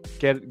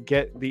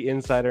get the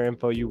insider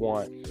info you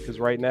want, because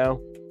right now,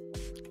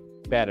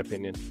 bad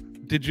opinion.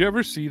 Did you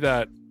ever see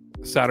that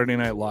Saturday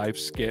Night Live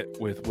skit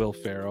with Will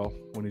Ferrell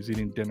when he's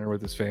eating dinner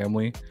with his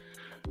family?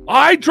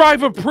 I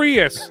drive a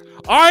Prius.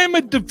 I'm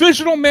a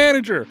divisional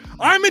manager.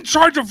 I'm in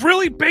charge of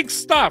really big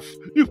stuff.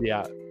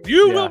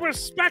 You will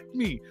respect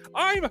me.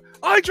 I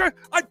drive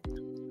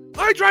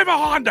a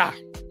Honda.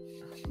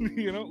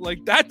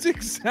 Like that's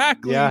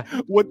exactly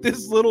what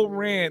this little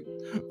rant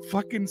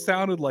fucking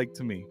sounded like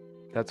to me.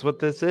 That's what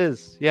this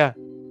is. Yeah.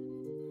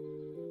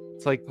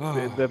 It's like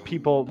the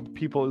people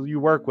you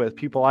work with,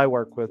 people I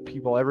work with,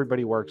 people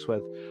everybody works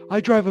with. I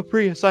drive a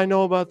Prius. I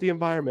know about the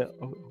environment.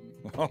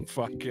 Oh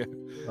fuck yeah.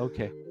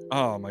 Okay.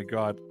 Oh my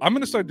God. I'm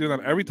going to start doing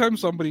that. Every time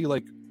somebody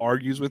like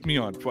argues with me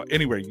on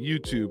anywhere,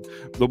 YouTube,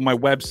 my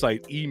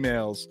website,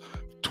 emails,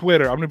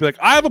 Twitter, I'm going to be like,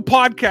 I have a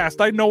podcast.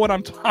 I know what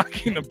I'm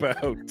talking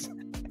about.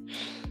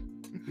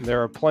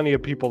 There are plenty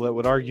of people that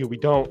would argue we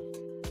don't.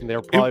 And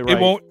they're probably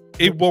right.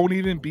 It won't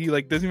even be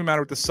like, doesn't even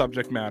matter what the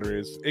subject matter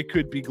is. It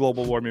could be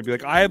global warming. Be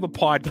like, I have a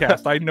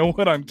podcast. I know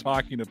what I'm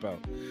talking about.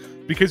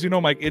 Because,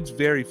 Mike, it's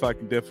very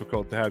fucking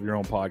difficult to have your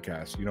own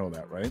podcast. You know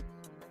that, right?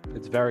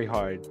 It's very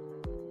hard.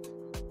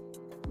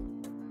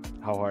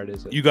 How hard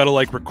is it? You got to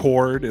like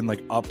record and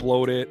like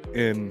upload it,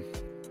 and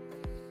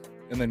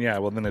then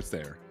then it's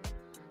there.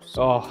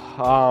 So,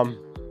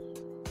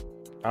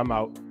 I'm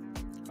out.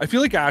 I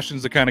feel like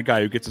Ashton's the kind of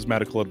guy who gets his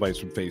medical advice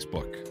from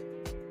Facebook.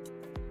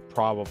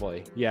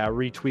 Probably. Yeah,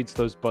 retweets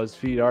those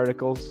BuzzFeed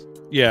articles.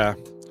 Yeah.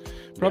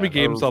 Probably Yeah,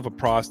 gave or himself a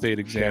prostate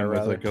exam share, with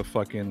rather. like a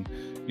fucking,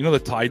 the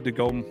Tide to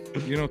Go,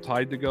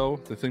 Tide to Go,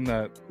 the thing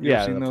that, you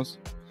Yeah, ever seen those?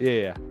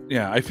 Yeah.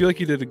 Yeah, I feel like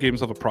he gave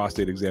himself a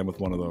prostate exam with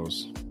one of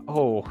those.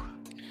 Oh,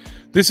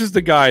 This is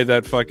the guy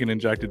that fucking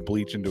injected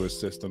bleach into his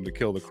system to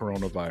kill the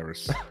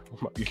coronavirus. oh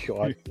my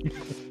God.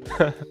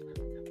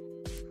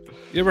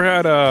 You ever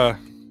had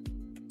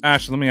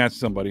Ash, let me ask you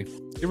somebody.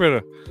 You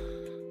ever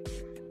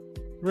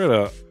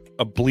had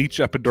a bleach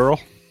epidural?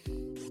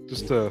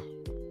 Just to...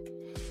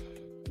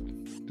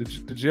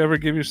 Did you ever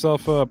give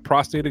yourself a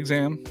prostate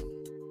exam?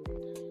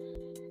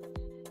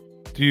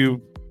 Do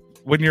you,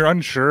 when you're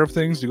unsure of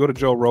things, do you go to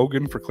Joe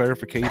Rogan for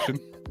clarification?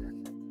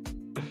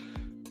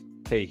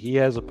 Hey, he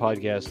has a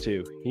podcast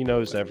too. He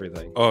knows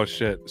everything. Oh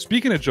shit!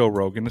 Speaking of Joe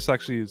Rogan, this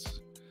actually is.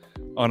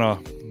 Oh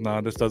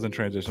no, this doesn't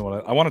transition.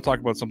 I want to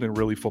talk about something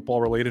really football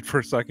related for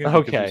a second.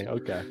 Okay.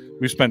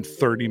 We spent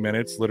 30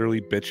 minutes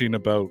literally bitching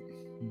about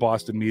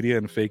Boston media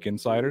and fake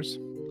insiders.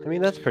 I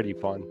mean, that's pretty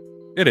fun.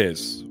 It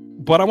is.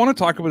 But I want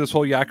to talk about this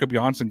whole Jakob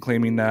Johnson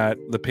claiming that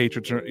the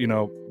Patriots are,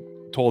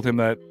 told him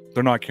that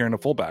they're not carrying a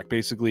fullback.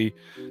 Basically,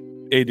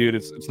 hey, dude,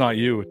 it's not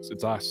you,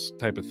 it's us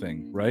type of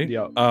thing, right?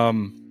 Yeah.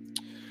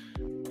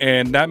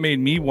 And that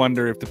made me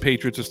wonder if the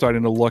Patriots are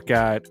starting to look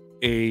at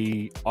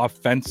a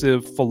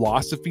offensive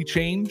philosophy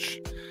change.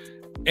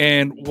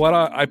 And what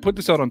I put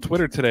this out on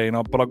Twitter today,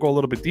 but I'll go a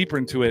little bit deeper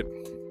into it.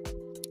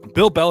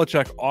 Bill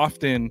Belichick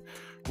often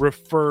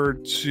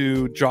referred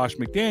to Josh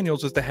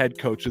McDaniels as the head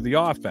coach of the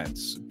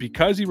offense.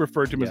 Because he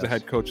referred to him as the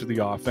head coach of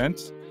the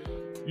offense,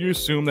 you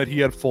assume that he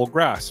had full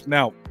grasp.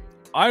 Now,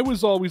 I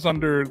was always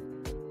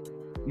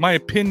my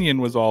opinion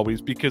was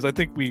always, because I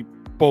think we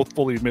both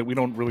fully admit we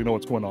don't really know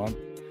what's going on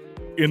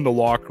in the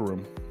locker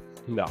room.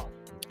 No.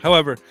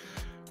 However,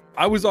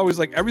 I was always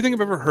like, everything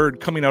I've ever heard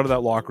coming out of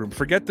that locker room,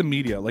 forget the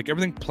media, like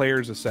everything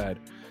players have said,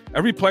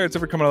 every player that's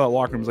ever come out of that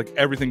locker room is like,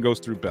 everything goes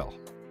through Bill.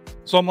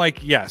 So I'm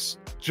like, yes,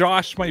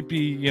 Josh might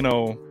be,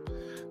 the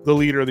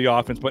leader of the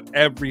offense, but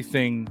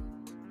everything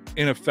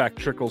in effect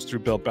trickles through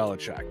Bill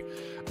Belichick.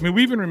 I mean,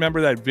 we even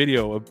remember that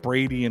video of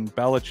Brady and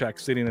Belichick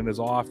sitting in his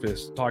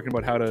office talking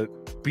about how to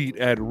beat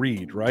Ed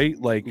Reed, right?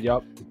 Like,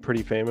 Yep,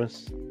 pretty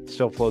famous.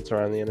 Still floats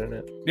around the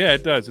internet. yeah,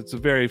 it does. It's a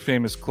very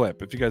famous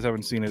clip. If you guys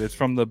haven't seen it, it's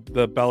from the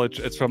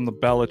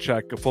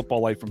Belichick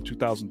Football Life from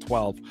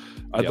 2012.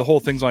 The whole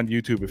thing's on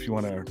YouTube if you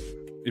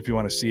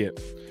want to see it.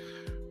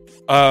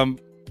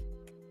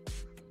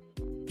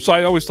 So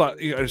I always thought,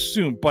 I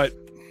assumed, but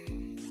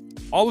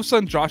all of a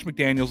sudden Josh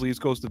McDaniels leaves,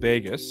 goes to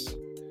Vegas,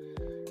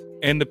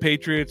 and the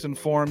Patriots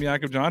inform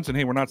Jakob Johnson,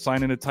 hey, we're not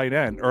signing a tight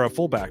end or a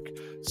fullback.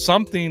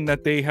 Something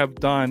that they have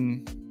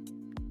done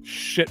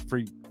shit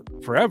for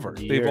forever.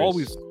 Years. They've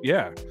always,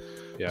 yeah.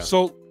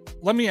 So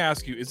let me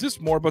ask you, is this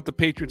more about the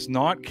Patriots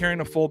not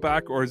carrying a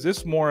fullback, or is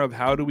this more of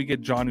how do we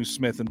get Jonnu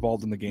Smith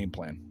involved in the game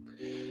plan?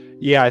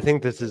 Yeah, I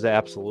think this is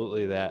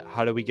absolutely that.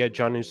 How do we get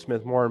Jonnu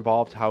Smith more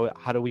involved? How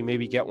do we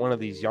maybe get one of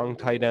these young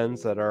tight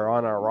ends that are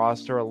on our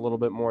roster a little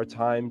bit more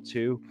time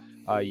too?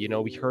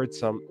 We heard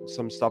some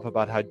stuff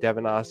about how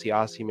Devin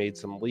Asiasi made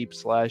some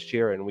leaps last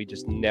year, and we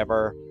just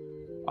never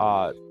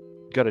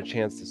got a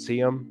chance to see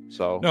him.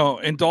 So no,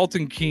 and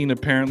Dalton Keene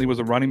apparently was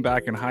a running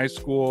back in high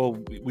school.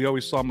 We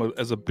always saw him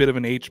as a bit of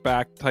an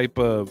H-back type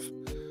of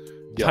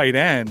tight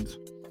end.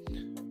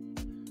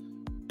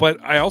 But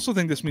I also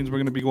think this means we're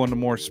going to be going to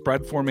more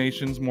spread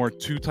formations, more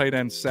two tight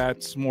end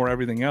sets, more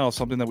everything else,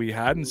 something that we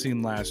hadn't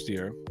seen last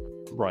year.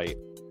 Right.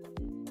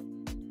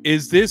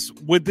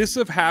 Would this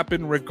have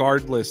happened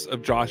regardless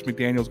of Josh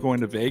McDaniels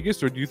going to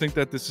Vegas, or do you think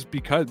that this is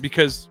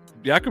because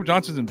Jakob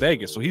Johnson's in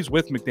Vegas, so he's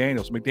with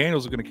McDaniels. McDaniels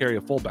is going to carry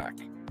a fullback.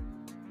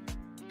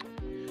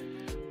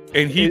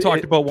 And he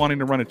talked about wanting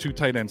to run a two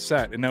tight end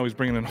set, and now he's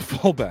bringing in a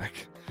fullback.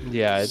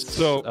 Yeah, it's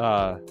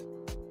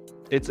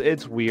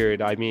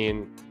weird. I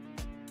mean,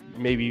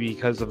 maybe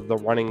because of the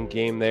running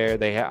game there,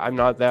 I'm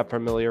not that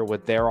familiar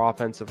with their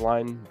offensive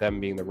line, them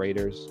being the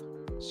Raiders.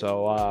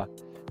 So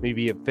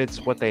maybe it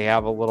fits what they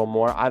have a little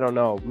more. I don't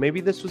know.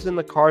 Maybe this was in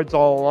the cards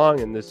all along,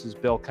 and this is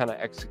Bill kind of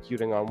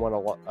executing on one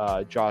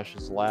of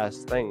Josh's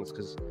last things,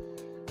 because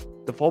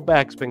the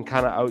fullback's been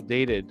kind of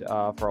outdated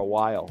for a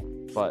while.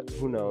 But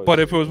who knows? But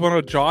if it was one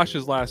of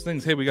Josh's last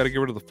things, hey, we got to get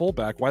rid of the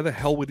fullback, why the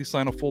hell would he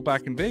sign a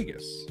fullback in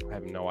Vegas? I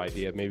have no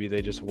idea. Maybe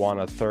they just want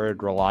a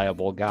third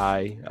reliable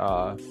guy.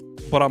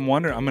 But I'm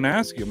wondering, I'm going to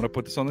ask you, I'm going to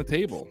put this on the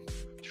table.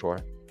 Sure.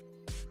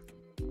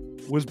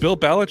 Was Bill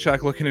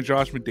Belichick looking at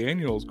Josh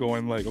McDaniels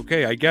going like,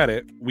 okay, I get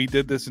it. We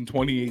did this in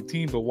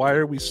 2018, but why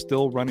are we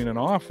still running an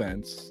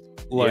offense?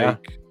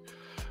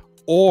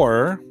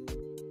 Or...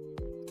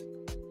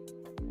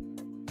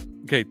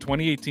 Okay,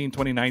 2018,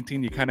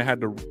 2019, you kind of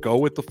had to go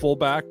with the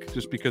fullback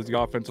just because the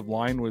offensive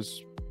line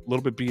was a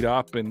little bit beat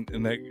up and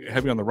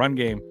heavy on the run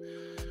game.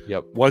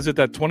 Yep. Was it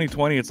that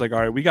 2020, it's like, all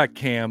right, we got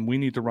Cam, we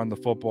need to run the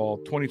football.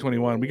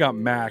 2021, we got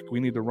Mac, we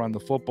need to run the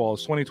football.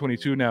 It's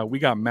 2022 now, we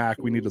got Mac,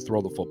 we need to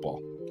throw the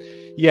football.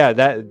 Yeah,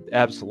 that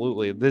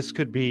absolutely. This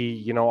could be,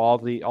 you know, all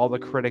the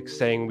critics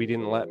saying we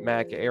didn't let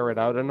Mac air it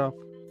out enough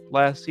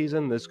last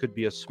season. This could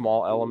be a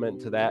small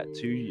element to that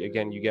too.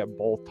 Again, you get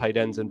both tight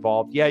ends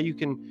involved. Yeah, you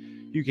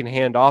can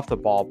hand off the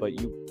ball, but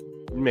you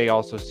may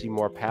also see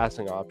more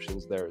passing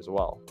options there as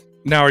well.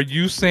 Now, are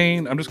you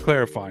saying, I'm just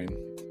clarifying,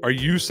 are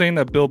you saying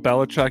that Bill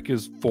Belichick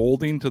is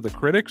folding to the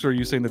critics, or are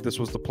you saying that this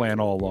was the plan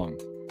all along?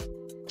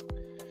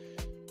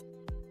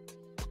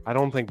 I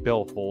don't think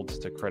Bill folds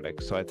to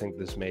critics, so I think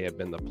this may have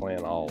been the plan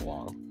all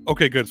along.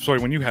 Okay, good. Sorry,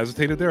 when you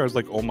hesitated there, I was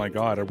like, "Oh my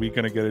god, are we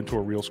going to get into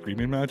a real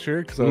screaming match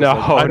here?"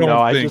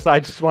 I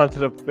just wanted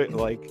to fit,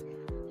 I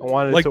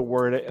wanted to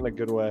word it in a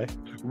good way.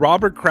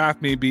 Robert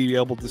Kraft may be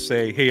able to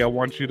say, "Hey, I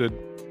want you to,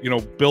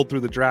 build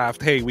through the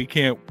draft. Hey, we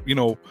can't,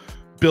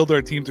 build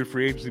our team through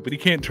free agency," but he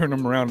can't turn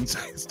them around and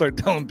start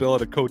telling Bill how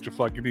to coach a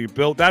fucking team.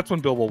 Bill, that's when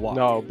Bill will walk.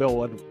 No, Bill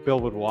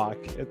would walk.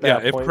 At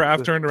that if point,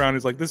 Kraft turned around,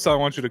 he's like, "This is how I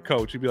want you to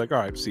coach," he'd be like, "All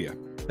right, see ya."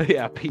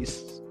 Yeah,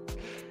 peace.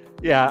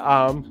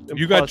 Yeah,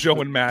 you got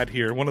Joe and Matt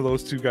here. One of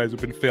those two guys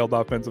who've been failed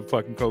offensive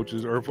fucking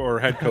coaches or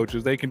head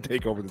coaches. They can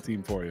take over the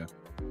team for you.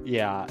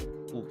 Yeah.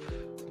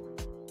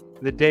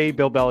 The day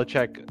Bill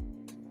Belichick,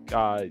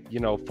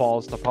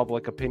 falls to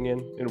public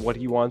opinion and what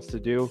he wants to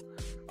do,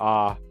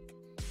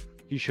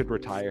 he should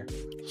retire.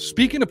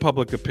 Speaking of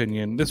public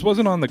opinion, this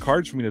wasn't on the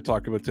cards for me to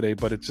talk about today,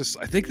 but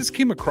I think this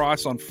came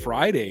across on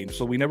Friday,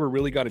 so we never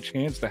really got a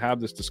chance to have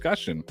this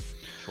discussion.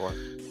 Sure.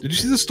 Did you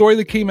see the story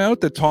that came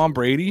out that Tom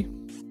Brady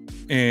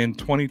in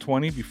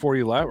 2020, before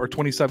he left, or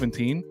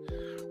 2017,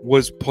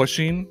 was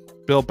pushing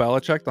Bill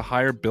Belichick to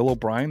hire Bill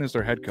O'Brien as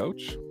their head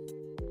coach?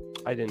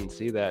 I didn't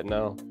see that,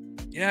 no.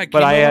 Yeah,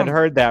 but I had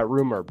heard that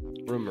rumor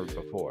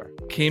before.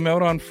 Came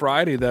out on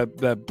Friday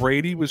that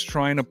Brady was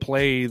trying to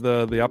play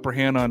the upper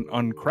hand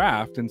on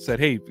Kraft and said,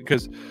 hey,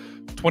 because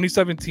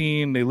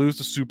 2017 they lose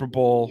the Super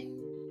Bowl,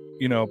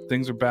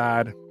 things are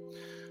bad.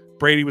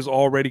 Brady was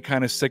already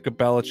kind of sick of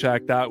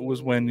Belichick. That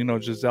was when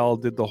Giselle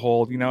did the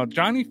whole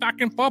Johnny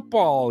fucking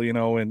football, and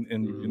went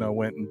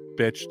and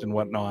bitched and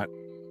whatnot.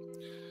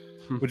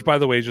 Which, by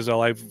the way,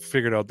 Giselle, I've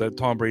figured out that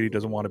Tom Brady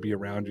doesn't want to be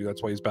around you.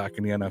 That's why he's back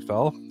in the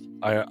NFL.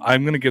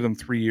 I'm going to give them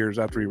 3 years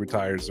after he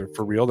retires.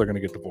 For real, they're going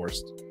to get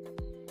divorced.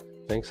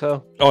 Think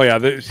so? Oh, yeah.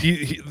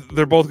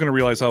 They're both going to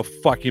realize how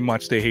fucking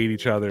much they hate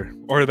each other.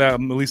 Or that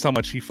at least how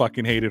much he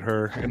fucking hated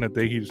her and that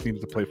he just needed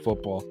to play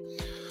football.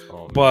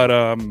 Oh, but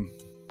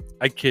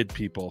I kid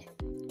people.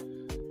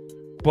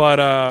 But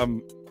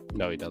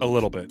no, he doesn't. A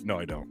little bit. No,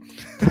 I don't.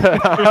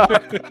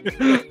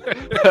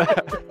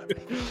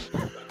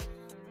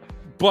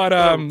 But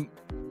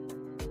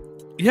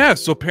yeah,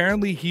 so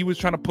apparently he was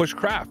trying to push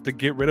Kraft to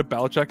get rid of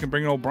Belichick and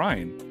bring in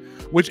O'Brien,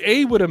 which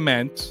would have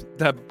meant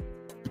that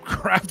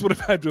Kraft would have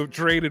had to have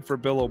traded for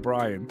Bill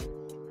O'Brien.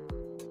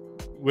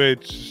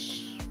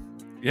 Which,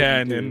 yeah,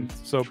 and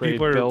so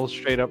people are Bill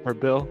straight up for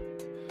Bill.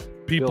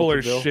 People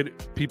are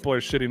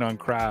shitting on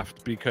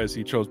Kraft because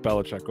he chose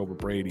Belichick over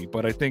Brady.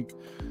 But I think,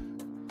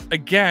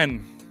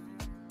 again,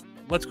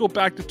 let's go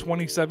back to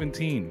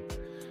 2017.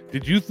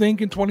 Did you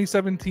think in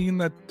 2017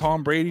 that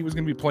Tom Brady was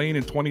going to be playing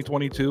in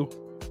 2022?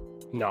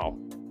 No,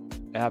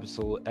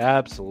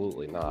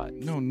 absolutely not.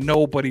 No,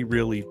 nobody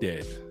really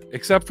did,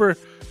 except for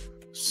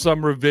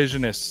some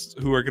revisionists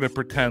who are going to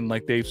pretend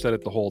like they've said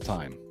it the whole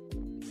time.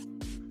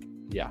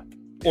 Yeah.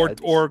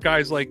 Or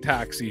guys like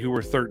Taxi who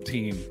were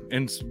 13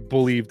 and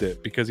believed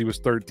it because he was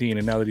 13,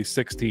 and now that he's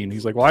 16,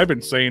 he's like, well, I've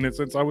been saying it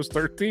since I was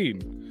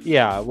 13.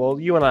 Yeah, well,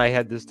 you and I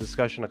had this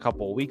discussion a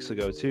couple of weeks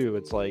ago too.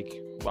 It's like,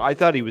 well, I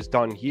thought he was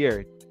done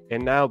here.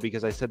 And now,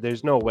 because I said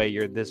there's no way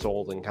you're this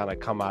old and kind of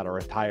come out of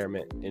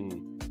retirement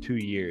in 2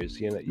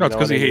 years. No, it's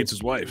because he hates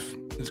his wife.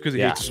 It's because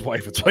he hates his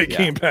wife. It's why he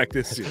came back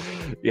this year.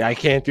 Yeah, I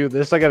can't do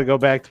this. I got to go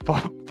back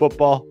to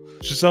football.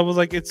 Giselle was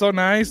like, it's so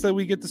nice that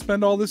we get to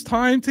spend all this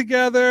time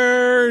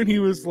together. And he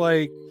was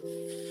like,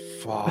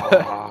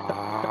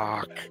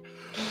 fuck.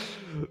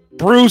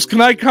 Bruce,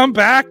 can I come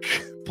back?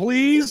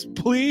 Please?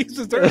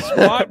 Is there a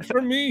spot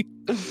for me?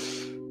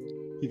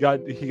 He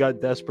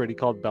got desperate. He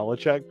called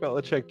Belichick.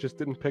 Belichick just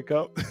didn't pick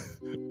up.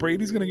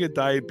 Brady's gonna get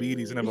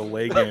diabetes and have a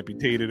leg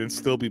amputated and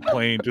still be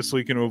playing just so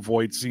he can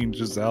avoid seeing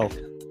Giselle.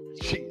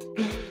 Jeez.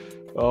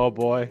 Oh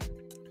boy,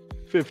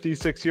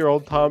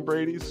 56-year-old Tom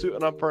Brady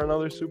suiting up for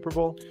another Super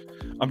Bowl.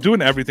 I'm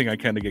doing everything I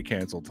can to get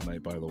canceled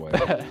tonight. By the way,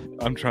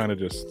 I'm trying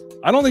to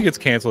I don't think it's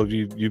canceled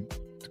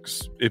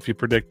if you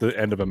predict the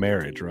end of a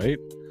marriage, right?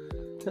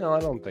 No, I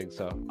don't think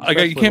so.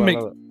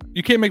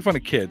 You can't make fun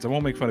of kids. I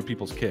won't make fun of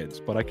people's kids,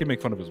 but I can make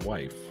fun of his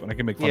wife, and I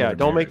can make fun of her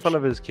don't marriage. make fun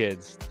of his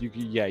kids. You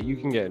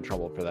can get in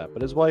trouble for that.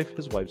 But his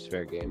wife's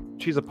fair game.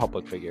 She's a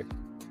public figure.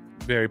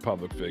 Very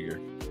public figure.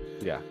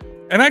 Yeah.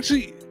 And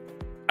actually,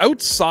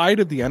 outside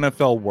of the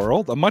NFL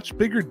world, a much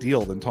bigger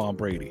deal than Tom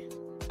Brady.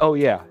 Oh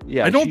yeah.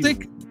 I don't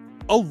think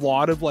a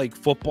lot of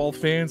football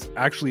fans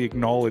actually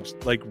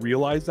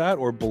realize that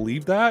or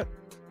believe that.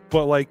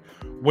 But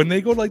when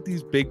they go to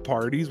these big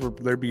parties where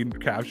they're being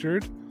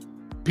captured,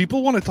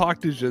 People want to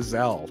talk to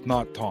Giselle,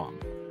 not Tom.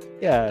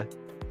 Yeah.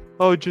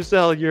 Oh,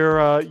 Giselle,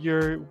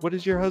 your what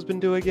does your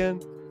husband do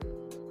again?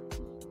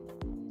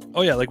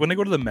 Oh yeah, like when they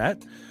go to the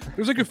Met,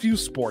 there's like a few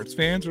sports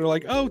fans who are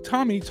like, "Oh,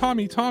 Tommy."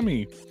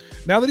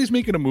 Now that he's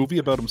making a movie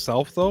about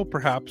himself, though,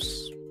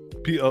 perhaps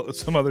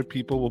some other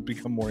people will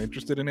become more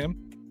interested in him.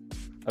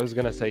 I was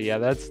gonna say, yeah,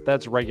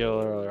 that's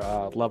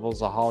regular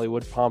levels of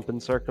Hollywood pomp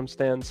and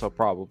circumstance, so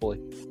probably.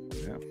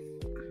 Yeah.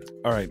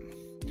 All right.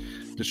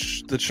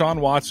 The Sean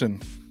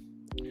Watson.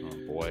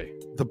 Oh boy.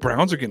 The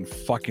Browns are getting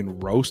fucking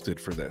roasted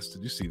for this.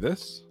 Did you see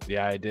this?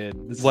 Yeah, I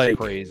did. This Like, is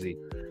crazy.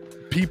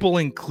 People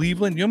in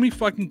Cleveland, you know how many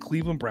fucking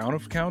Cleveland Brown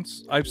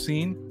accounts I've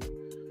seen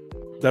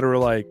that are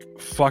like,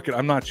 fuck it,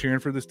 I'm not cheering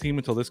for this team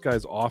until this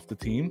guy's off the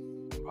team.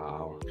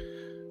 Wow.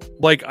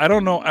 Like, I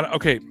don't know.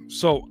 Okay,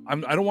 so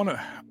I'm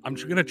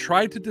going to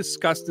try to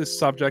discuss this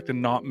subject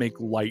and not make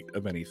light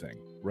of anything,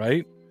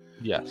 right?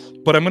 Yes.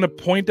 But I'm going to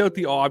point out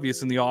the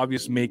obvious, and the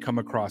obvious may come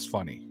across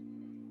funny,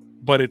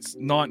 but it's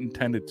not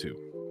intended to.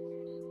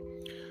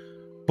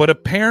 But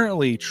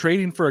apparently,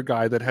 trading for a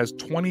guy that has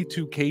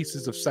 22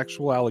 cases of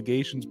sexual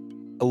allegations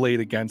laid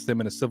against him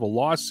in a civil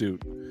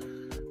lawsuit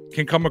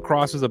can come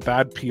across as a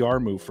bad PR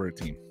move for a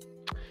team.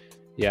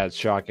 Yeah, it's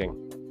shocking.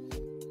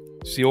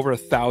 See over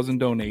 1,000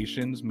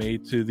 donations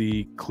made to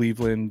the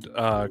Cleveland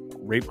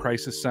rape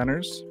crisis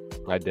centers.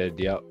 I did,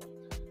 yep.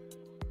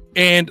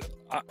 And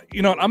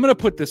you know what? I'm going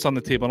to put this on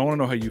the table, and I want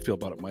to know how you feel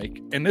about it,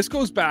 Mike. And this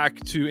goes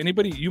back to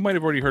anybody. You might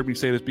have already heard me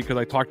say this because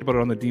I talked about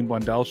it on the Dean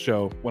Blundell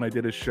show when I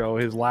did his show,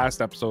 his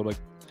last episode, like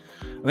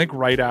I think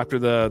right after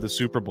the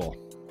Super Bowl.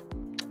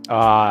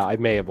 I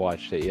may have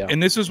watched it, yeah.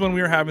 And this is when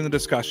we were having the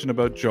discussion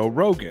about Joe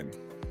Rogan.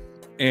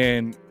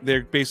 And they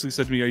basically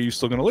said to me, "Are you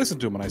still going to listen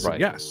to him?" And I said, Right.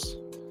 "Yes,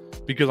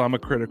 because I'm a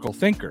critical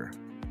thinker,"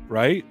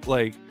 right?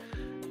 Like,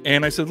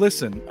 and I said,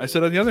 "Listen," I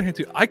said, on the other hand,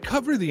 too, I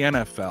cover the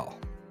NFL.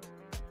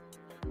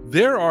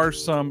 There are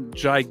some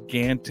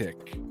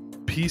gigantic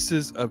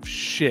pieces of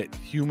shit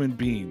human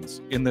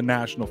beings in the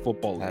National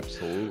Football League.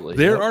 Absolutely.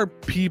 There Yep. are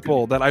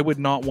people that I would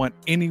not want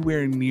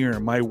anywhere near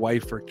my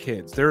wife or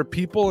kids. There are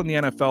people in the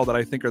NFL that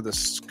I think are the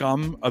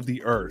scum of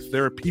the earth.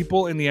 There are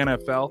people in the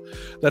NFL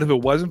that if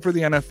it wasn't for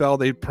the NFL,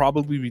 they'd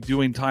probably be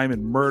doing time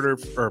in murder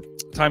or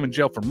time in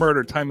jail for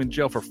murder, time in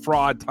jail for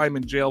fraud, time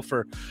in jail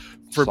for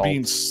Assault.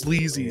 being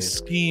sleazy, Yeah.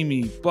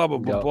 schemy, blah, blah,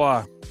 blah, Yep.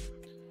 blah.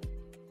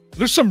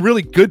 There's some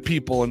really good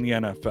people in the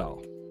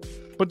NFL,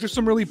 but there's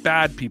some really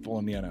bad people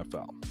in the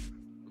NFL.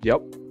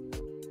 Yep.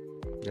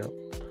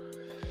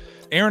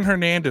 Aaron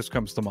Hernandez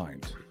comes to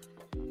mind,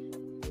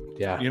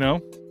 Yeah. you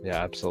know?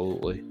 Yeah,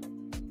 absolutely.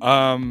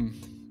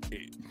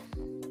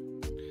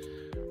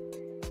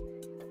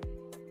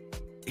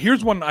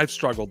 Here's one I've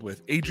struggled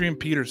with. Adrian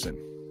Peterson.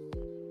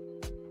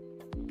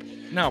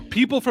 Now,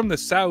 people from the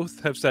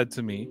South have said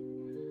to me,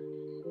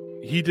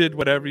 he did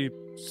what every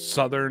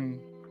Southern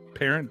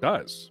parent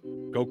does.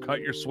 Go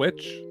cut your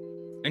switch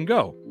and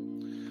go.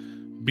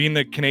 Being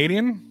a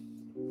Canadian,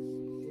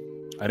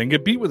 I didn't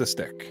get beat with a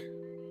stick.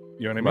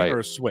 You know what I mean? Right. Or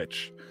a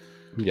switch.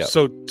 Yeah.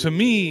 So to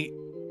me,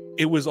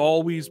 it was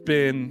always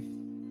been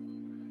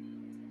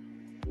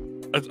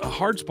a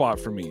hard spot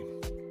for me.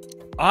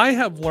 I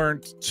have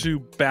learned to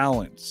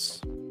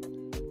balance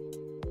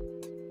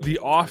the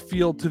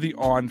off-field to the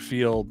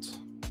on-field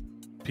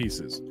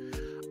pieces.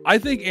 I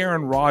think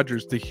Aaron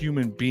Rodgers, the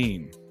human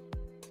being,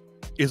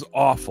 is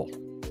awful.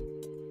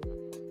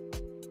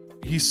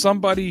 He's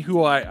somebody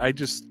who I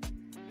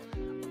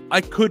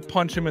could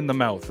punch him in the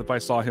mouth if I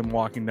saw him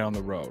walking down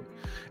the road.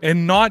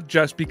 And not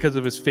just because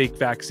of his fake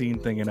vaccine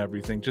thing and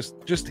everything,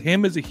 just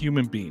him as a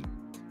human being.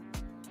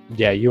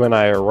 Yeah, you and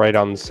I are right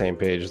on the same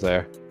page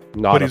there.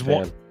 Not But a he's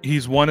fan.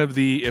 he's one of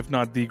the, if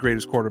not the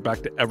greatest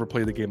quarterback to ever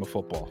play the game of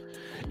football.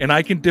 And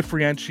I can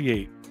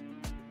differentiate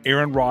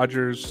Aaron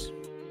Rodgers,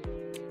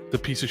 the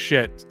piece of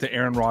shit, to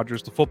Aaron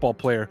Rodgers, the football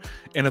player.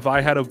 And if I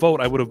had a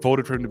vote, I would have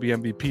voted for him to be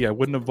MVP. I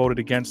wouldn't have voted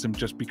against him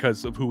just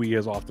because of who he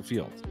is off the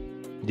field.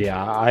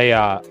 Yeah,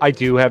 I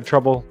do have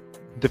trouble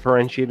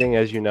differentiating,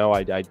 as you know.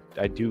 I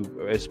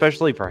do,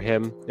 especially for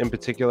him in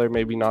particular,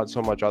 maybe not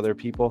so much other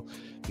people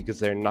because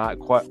they're not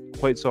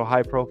quite so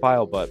high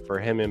profile, but for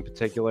him in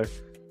particular,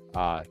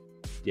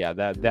 yeah,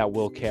 that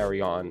will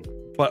carry on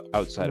But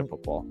outside of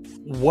football.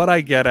 what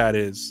I get at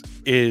is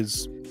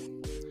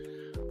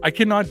I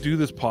cannot do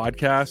this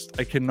podcast.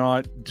 I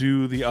cannot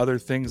do the other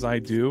things I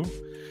do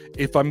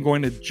if I'm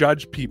going to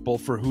judge people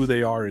for who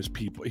they are as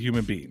people,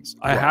 human beings.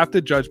 I have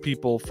to judge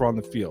people from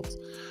the field.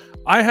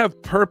 I have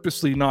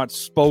purposely not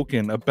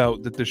spoken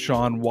about the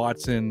Deshaun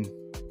Watson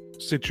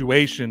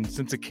situation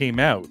since it came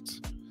out.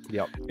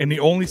 Yep. And the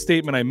only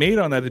statement I made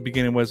on that at the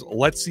beginning was,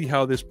 let's see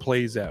how this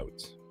plays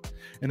out.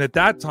 And at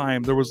that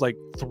time, there was like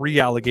 3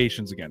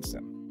 allegations against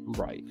him.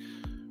 Right.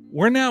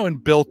 We're now in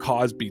Bill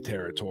Cosby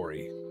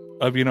territory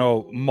of,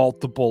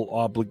 multiple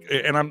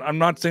and I'm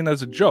not saying that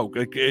as a joke.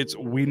 Like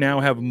we now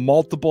have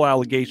multiple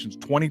allegations,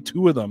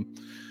 22 of them.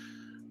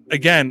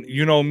 again,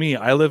 you know me,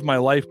 I live my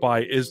life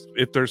by is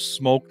if there's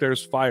smoke,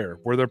 there's fire.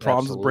 Were there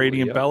problems with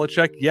Brady and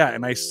Belichick? Yeah,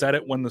 and I said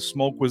it when the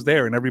smoke was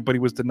there and everybody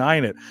was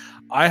denying it.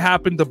 I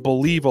happen to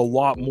believe a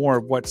lot more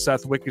of what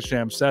Seth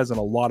Wickersham says than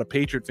a lot of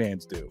Patriot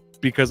fans do,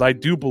 because I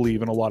do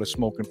believe in a lot of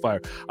smoke and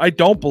fire. I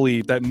don't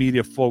believe that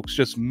media folks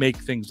just make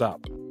things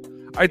up.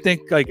 I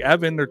think, like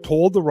Evan, they're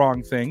told the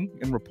wrong thing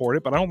and report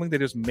it, but I don't think they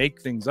just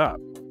make things up.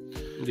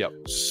 Yep.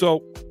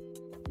 So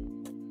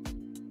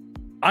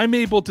I'm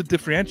able to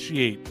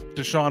differentiate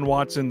Deshaun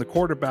Watson, the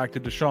quarterback, to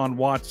Deshaun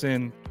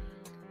Watson,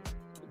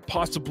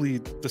 possibly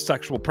the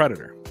sexual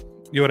predator.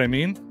 You know what I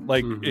mean?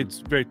 Like,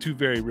 it's two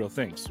very real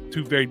things,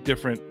 two very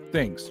different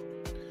things.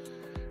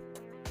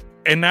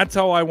 And that's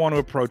how I want to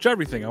approach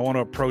everything. I want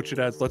to approach it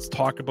as, let's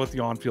talk about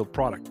the on-field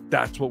product.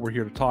 That's what we're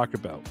here to talk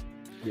about.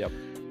 Yep.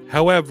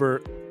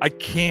 However, I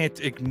can't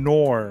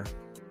ignore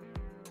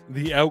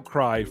the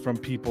outcry from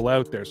people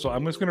out there. So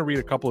I'm just going to read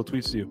a couple of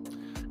tweets to you.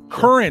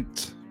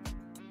 Current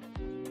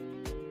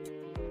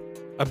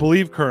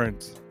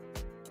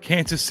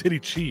Kansas City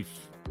Chief,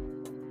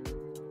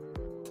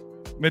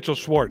 Mitchell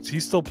Schwartz.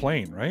 He's still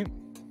playing, right?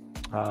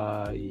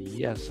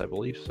 Yes, I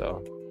believe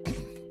so.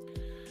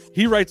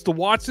 He writes, the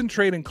Watson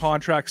trade and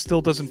contract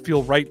still doesn't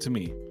feel right to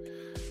me.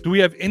 Do we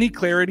have any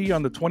clarity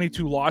on the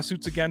 22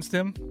 lawsuits against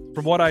him?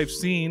 From what I've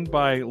seen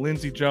by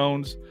Lindsey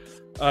Jones,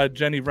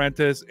 Jenny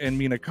Rentis, and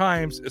Mina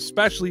Kimes,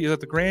 especially, is that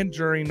the grand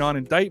jury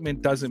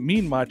non-indictment doesn't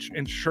mean much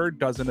and sure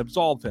doesn't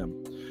absolve him.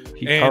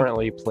 He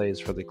currently plays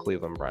for the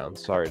Cleveland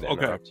Browns. Sorry to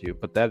interrupt you,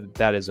 but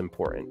that is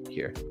important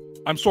here.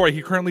 I'm sorry,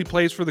 he currently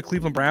plays for the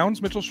Cleveland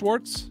Browns, Mitchell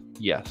Schwartz?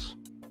 Yes.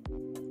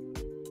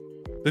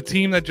 The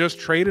team that just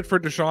traded for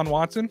Deshaun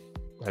Watson?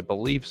 I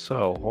believe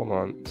so. Hold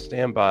on.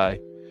 Stand by.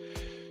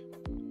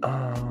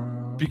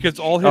 Because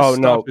all his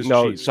stuff is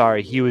cheap.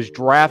 Sorry. He was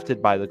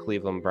drafted by the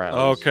Cleveland Browns.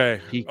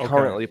 Okay. He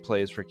currently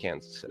plays for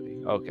Kansas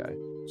City. Okay.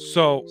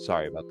 So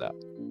sorry about that.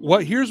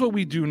 Here's what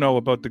we do know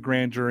about the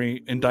grand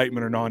jury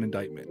indictment or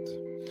non-indictment.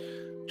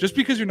 Just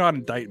because you're not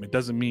indictment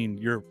doesn't mean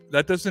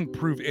that doesn't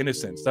prove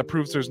innocence. That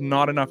proves there's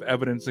not enough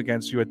evidence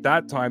against you at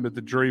that time that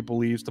the jury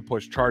believes to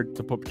put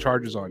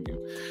charges on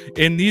you.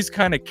 In these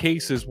kind of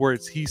cases where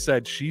it's he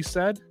said, she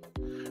said,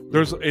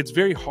 it's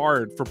very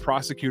hard for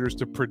prosecutors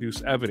to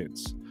produce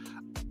evidence.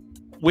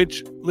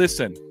 Which,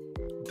 listen,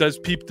 does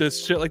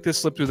shit like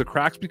this slip through the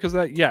cracks because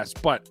of that? Yes,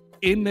 but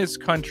in this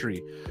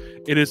country,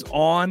 it is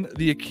on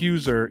the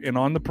accuser and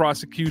on the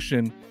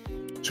prosecution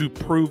to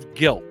prove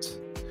guilt.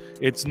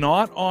 It's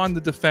not on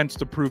the defense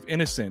to prove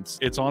innocence.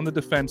 It's on the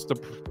defense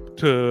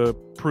to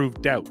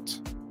prove doubt,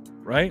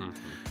 right?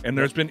 And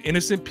there's been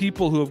innocent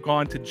people who have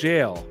gone to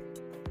jail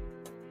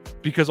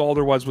because all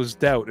there was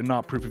doubt and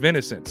not proof of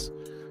innocence.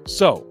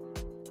 So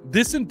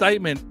this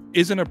indictment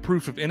isn't a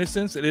proof of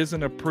innocence. It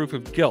isn't a proof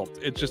of guilt.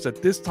 It's just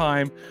at this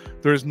time,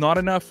 there's not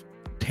enough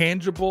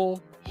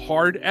tangible,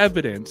 hard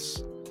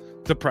evidence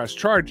to press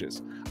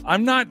charges.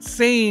 I'm not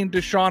saying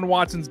Deshaun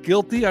Watson's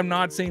guilty. I'm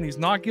not saying he's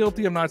not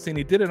guilty. I'm not saying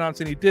he did it. I'm not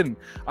saying he didn't.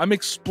 I'm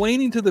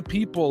explaining to the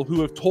people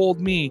who have told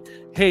me,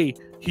 hey,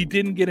 he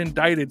didn't get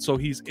indicted, so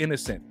he's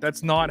innocent.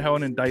 That's not how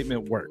an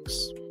indictment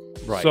works.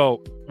 Right.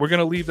 So we're going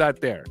to leave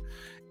that there.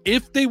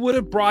 If they would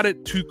have brought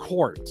it to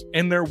court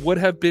and there would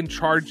have been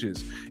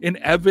charges and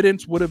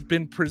evidence would have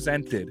been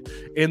presented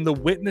and the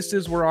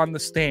witnesses were on the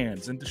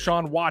stands and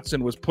Deshaun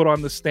Watson was put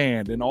on the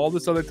stand and all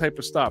this other type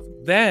of stuff,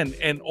 then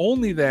and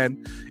only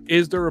then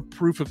is there a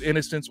proof of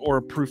innocence or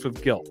a proof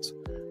of guilt.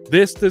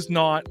 This does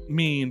not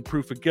mean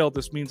proof of guilt.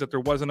 This means that there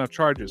wasn't enough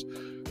charges.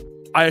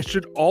 I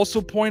should also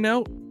point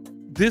out,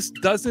 this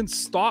doesn't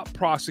stop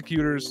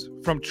prosecutors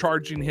from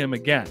charging him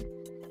again.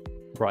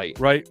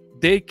 Right?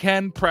 They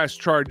can press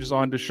charges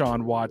on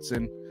Deshaun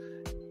Watson.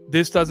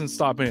 This doesn't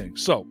stop anything.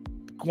 So,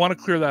 want to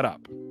clear that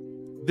up.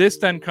 This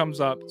then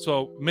comes up.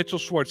 So, Mitchell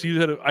Schwartz,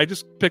 I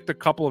just picked a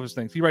couple of his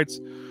things. He writes,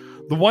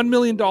 the $1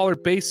 million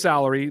base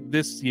salary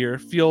this year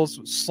feels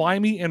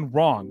slimy and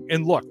wrong.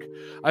 And look,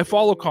 I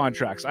follow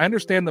contracts. I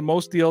understand that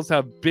most deals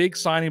have big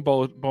signing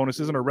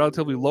bonuses and a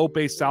relatively low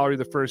base salary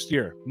the first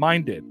year.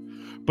 Mine did.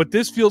 But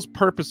this feels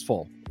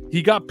purposeful.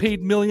 He got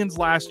paid millions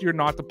last year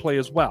not to play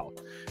as well.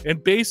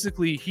 And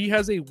basically, he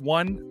has a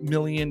 $1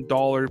 million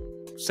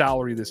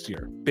salary this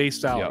year,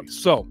 base salary. Yep.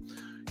 So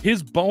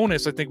his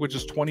bonus, I think, which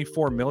is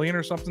 $24 million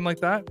or something like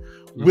that,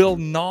 will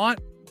not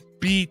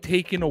be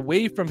taken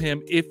away from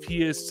him if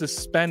he is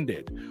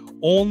suspended.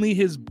 Only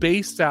his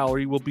base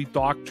salary will be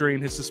docked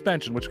during his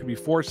suspension, which could be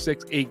 4,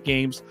 6, 8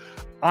 games.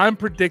 I'm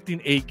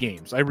predicting 8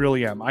 games. I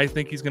really am. I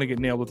think he's going to get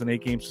nailed with an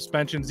 8-game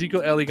suspension.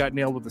 Ezekiel Elliott got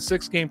nailed with a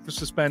 6-game for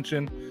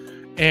suspension.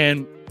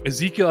 And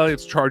Ezekiel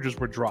Elliott's charges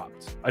were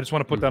dropped. I just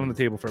want to put that on the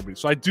table for everybody.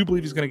 So I do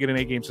believe he's going to get an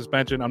 8-game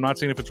suspension. I'm not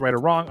saying if it's right or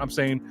wrong. I'm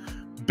saying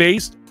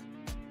based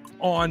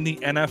on the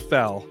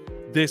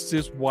NFL, this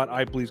is what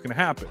I believe is going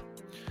to happen.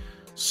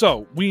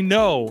 So we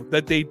know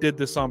that they did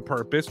this on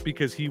purpose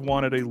because he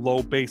wanted a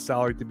low base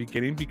salary at the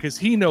beginning because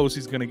he knows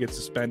he's going to get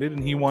suspended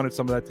and he wanted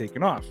some of that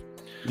taken off.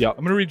 Yeah, I'm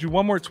going to read you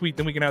one more tweet,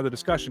 then we can have the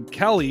discussion.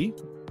 Kelly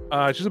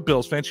She's a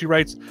Bills fan. She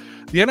writes,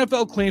 the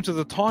NFL claims that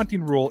the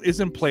taunting rule is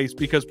in place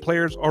because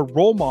players are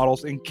role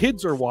models and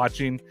kids are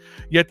watching,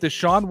 yet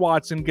Deshaun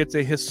Watson gets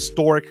a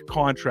historic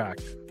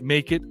contract.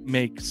 Make it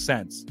make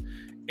sense.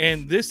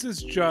 And this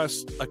is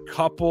just a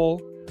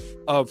couple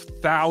of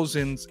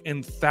thousands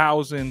and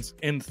thousands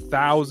and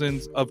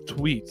thousands of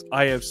tweets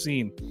I have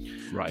seen.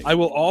 Right. I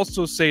will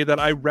also say that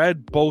I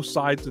read both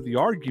sides of the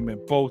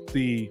argument, both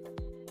the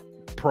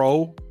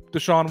pro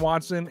Deshaun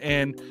Watson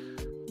and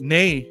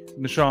nay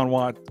Deshaun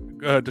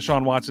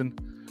Watson,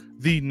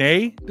 the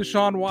nay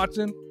Deshaun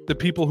Watson, the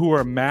people who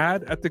are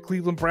mad at the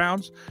Cleveland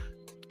Browns.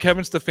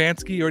 Kevin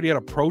Stefanski already had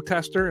a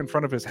protester in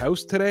front of his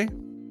house today.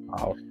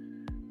 Wow.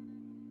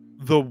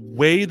 The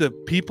way the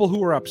people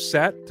who are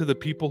upset to the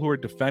people who are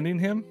defending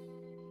him,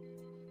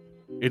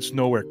 it's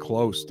nowhere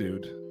close,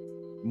 dude.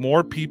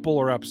 More people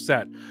are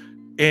upset.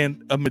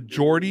 And a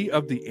majority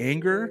of the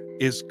anger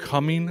is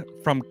coming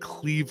from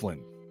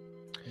Cleveland.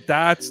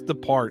 That's the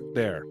part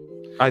there.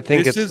 I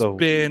think this has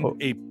been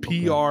a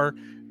PR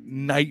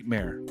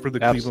nightmare for the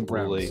Cleveland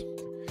Browns.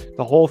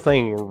 The whole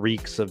thing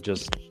reeks of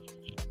just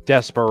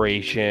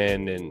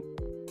desperation and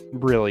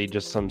really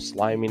just some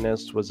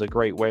sliminess was a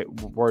great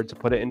word to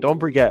put it. And don't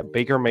forget,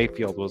 Baker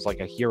Mayfield was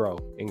like a hero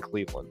in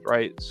Cleveland,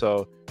 right?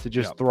 So to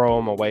just throw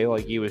him away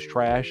like he was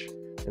trash.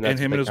 And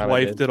him and his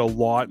wife did a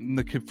lot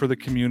for the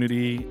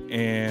community.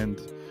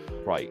 And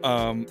right.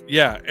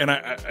 Yeah. And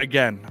I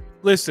again,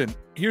 listen,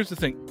 here's the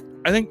thing.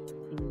 I think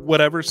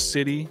whatever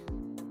city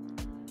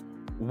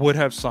would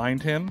have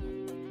signed him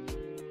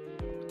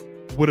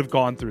would have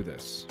gone through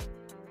this.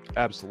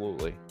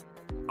 Absolutely.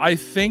 I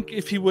think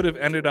if he would have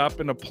ended up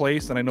in a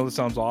place, and I know this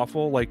sounds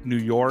awful, like New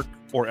York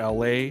or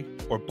LA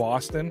or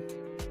Boston,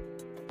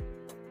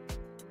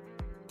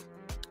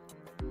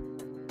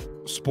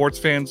 sports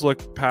fans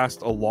look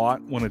past a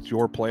lot when it's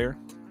your player.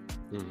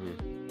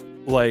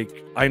 Mm-hmm.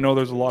 Like, I know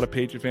there's a lot of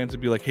Patriot fans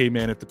that'd be like, hey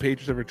man, if the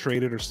Patriots ever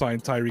traded or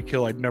signed Tyreek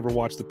Hill, I'd never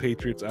watch the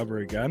Patriots ever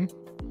again.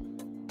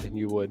 And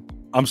you would.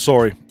 I'm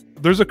sorry.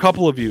 There's a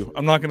couple of you.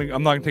 I'm not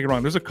gonna take it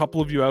wrong. There's a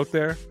couple of you out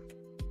there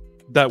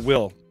that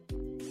will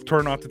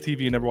turn off the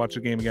TV and never watch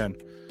the game again.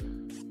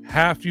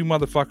 Half you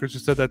motherfuckers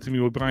just said that to me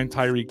with buying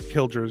Tyreek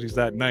Hill jerseys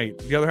that night.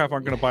 The other half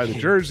aren't going to buy the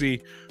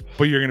jersey,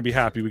 but you're going to be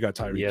happy we got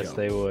Tyreek Hill. Yes,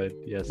 they would.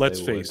 Yes, let's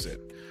face it.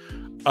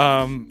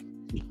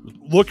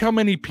 Look how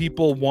many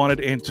people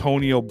wanted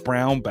Antonio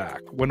Brown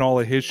back when all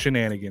of his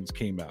shenanigans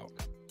came out.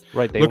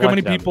 Right. Look how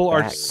many people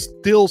are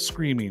still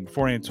screaming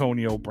for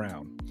Antonio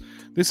Brown.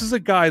 This is a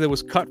guy that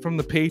was cut from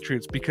the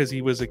Patriots because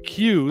he was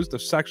accused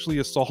of sexually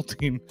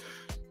assaulting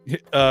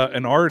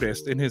an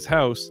artist in his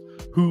house,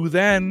 who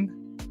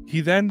then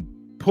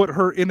put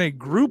her in a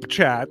group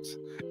chat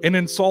and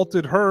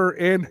insulted her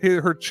and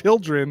her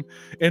children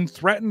and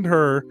threatened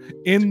her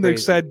in the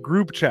said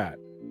group chat.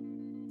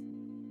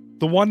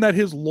 The one that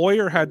his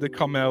lawyer had to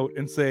come out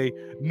and say,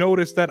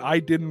 notice that I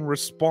didn't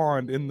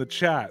respond in the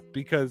chat,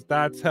 because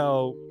that's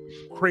how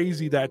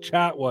crazy that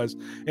chat was.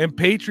 And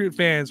Patriot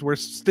fans were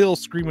still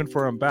screaming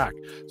for him back.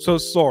 So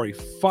sorry,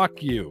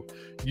 fuck you.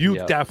 You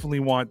definitely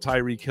want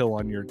Tyreek Hill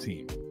on your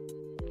team.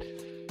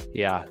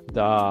 Yeah.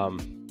 But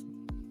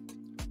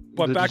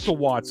back to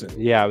Watson.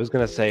 Yeah, I was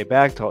gonna say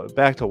back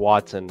to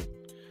Watson.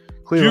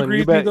 Cleveland, do you agree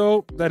with me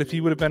though that if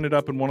he would have ended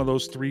up in one of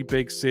those three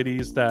big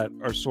cities that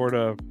are sort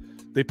of,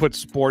 they put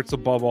sports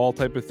above all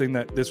type of thing,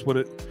 that this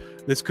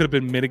could have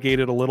been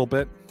mitigated a little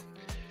bit?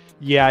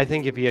 Yeah, I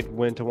think if he had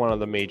went to one of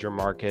the major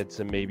markets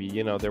and maybe,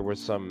 there was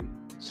some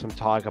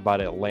talk about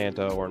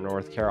Atlanta or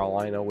North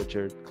Carolina, which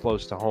are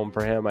close to home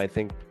for him. I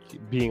think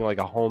being like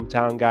a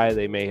hometown guy,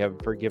 they may have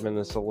forgiven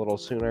this a little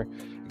sooner.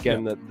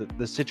 Again,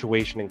 the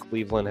situation in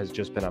Cleveland has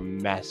just been a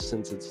mess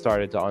since it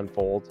started to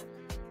unfold.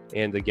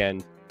 And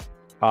again,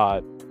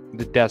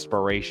 the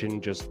desperation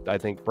just, I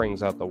think,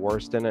 brings out the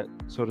worst in it,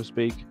 so to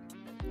speak.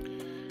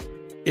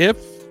 I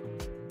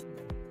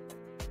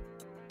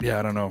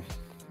don't know.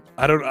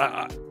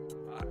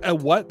 At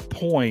what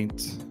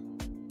point?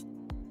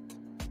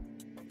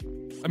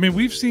 I mean,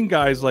 we've seen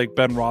guys like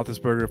Ben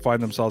Roethlisberger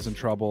find themselves in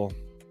trouble.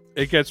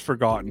 It gets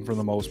forgotten for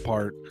the most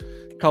part.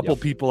 A couple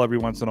people every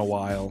once in a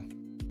while,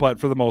 but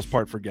for the most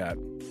part, forget.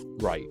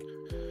 Right.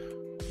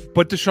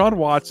 But Deshaun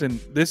Watson,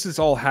 this is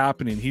all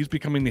happening. He's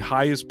becoming the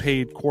highest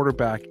paid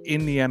quarterback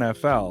in the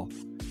NFL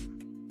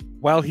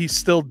while he's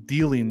still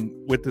dealing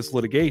with this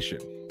litigation,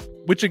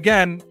 which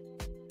again,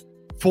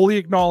 fully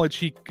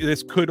acknowledge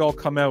this could all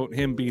come out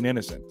him being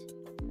innocent.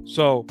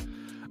 So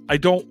I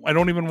don't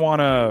even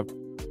want to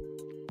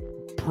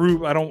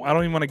prove, I don't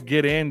even want to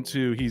get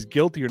into he's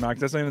guilty or not,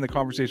 because that's not even the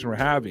conversation we're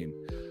having.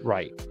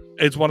 Right.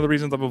 It's one of the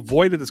reasons I've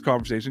avoided this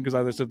conversation, because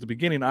as I said at the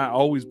beginning, I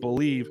always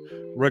believe,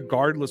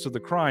 regardless of the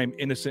crime,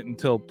 innocent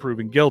until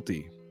proven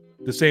guilty.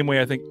 The same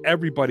way I think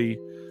everybody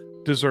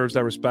deserves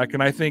that respect.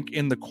 And I think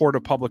in the court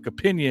of public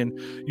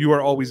opinion, you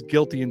are always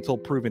guilty until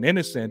proven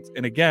innocent.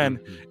 And again,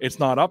 it's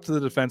not up to the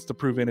defense to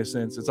prove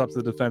innocence. It's up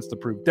to the defense to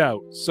prove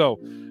doubt. So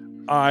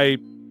I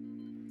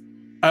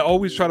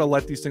always try to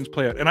let these things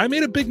play out. And I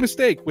made a big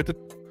mistake with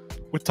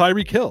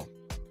Tyreek Hill.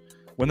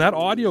 When that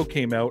audio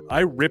came out, I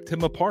ripped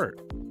him apart.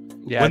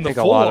 Yeah, I think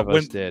a lot of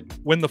us did.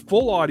 When the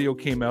full audio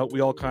came out,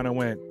 we all kind of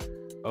went,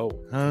 oh.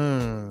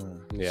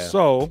 Yeah.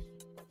 So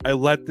I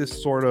let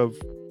this sort of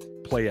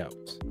play out.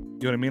 You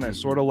know what I mean? I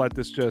sort of let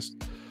this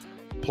just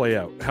play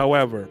out.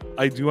 However,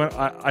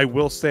 I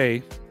will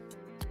say,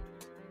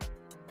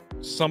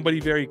 somebody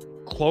very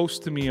close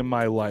to me in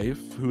my life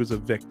who is a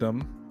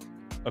victim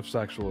of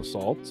sexual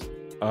assault,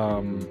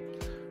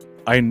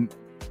 I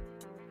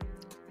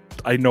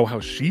know how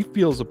she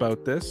feels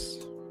about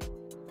this,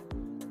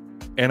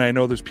 and I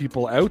know there's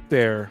people out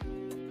there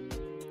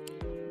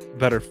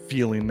that are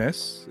feeling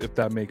this, if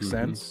that makes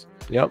sense.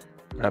 Yep,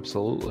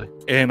 absolutely.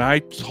 And I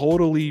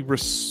totally I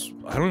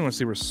don't even want to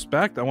say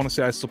respect, I want to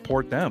say I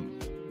support them.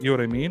 You know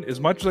what I mean? As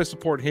much as I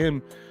support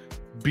him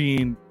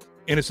being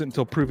innocent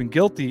until proven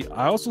guilty,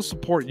 I also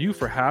support you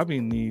for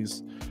having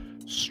these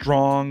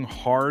strong,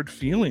 hard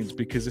feelings,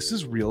 because this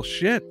is real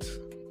shit.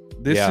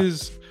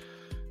 This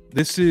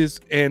is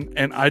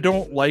and I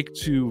don't like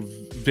to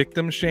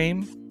victim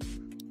shame,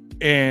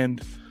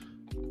 and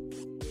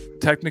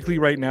technically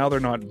right now they're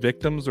not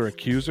victims or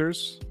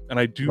accusers, and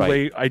I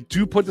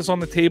do put this on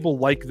the table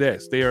like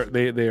this. They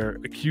are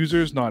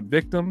accusers, not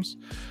victims.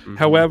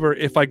 However,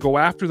 if I go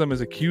after them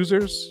as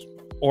accusers,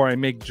 or I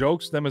make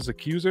jokes them as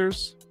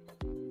accusers,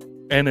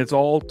 and it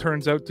all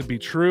turns out to be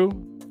true,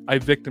 I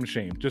victim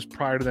shame just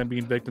prior to them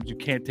being victims. You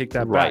can't take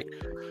that back.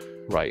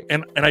 Right.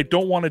 And I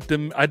don't want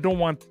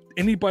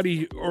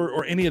anybody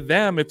or any of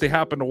them, if they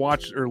happen to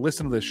watch or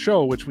listen to this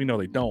show, which we know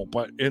they don't,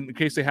 but in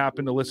case they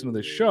happen to listen to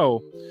this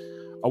show,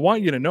 I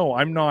want you to know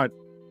I'm not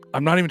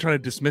even trying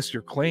to dismiss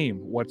your claim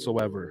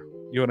whatsoever.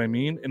 You know what I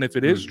mean? And if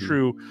it is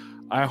true,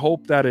 I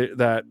hope that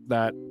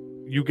that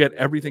you get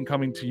everything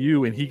coming to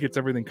you and he gets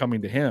everything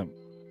coming to him.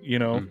 You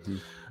know,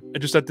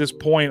 just at this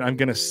point, I'm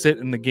going to sit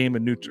in the game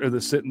of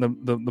sit in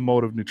the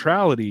mode of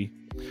neutrality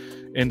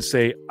and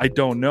say, I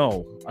don't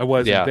know. I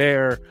wasn't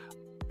there.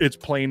 It's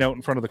playing out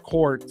in front of the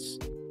courts.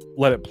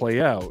 Let it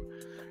play out.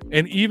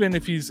 And even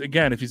if he's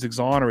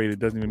exonerated,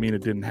 doesn't even mean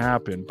it didn't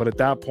happen. But at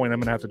that point, I'm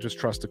going to have to just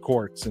trust the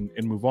courts and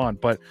move on.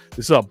 But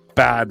this is a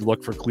bad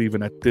look for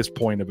Cleveland at this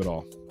point of it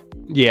all.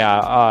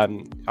 Yeah.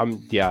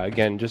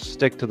 Again, just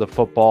stick to the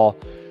football.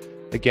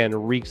 Again,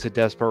 reeks of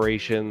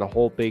desperation. The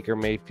whole Baker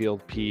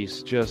Mayfield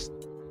piece, just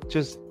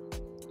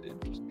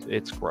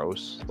it's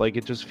gross. Like,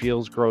 it just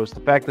feels gross.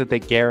 The fact that they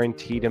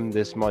guaranteed him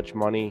this much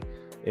money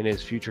and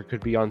his future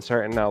could be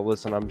uncertain. Now,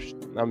 listen,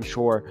 I'm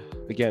sure,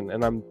 again,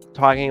 and I'm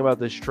talking about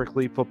this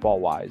strictly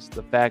football-wise,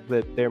 the fact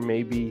that there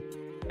may be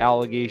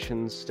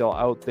allegations still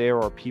out there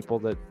or people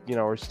that, you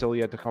know, are still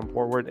yet to come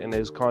forward and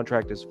his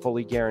contract is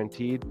fully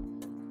guaranteed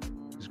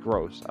is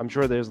gross. I'm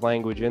sure there's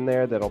language in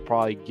there that'll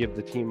probably give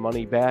the team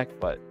money back,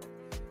 but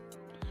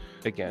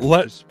again,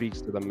 it just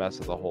speaks to the mess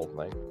of the whole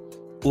thing.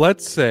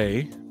 Let's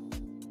say,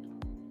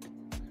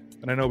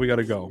 and I know we got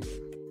to go.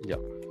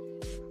 Yep.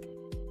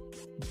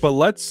 But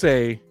let's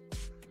say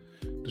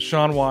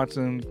Deshaun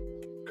Watson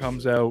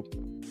comes out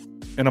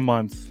in a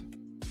month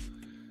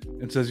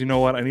and says, you know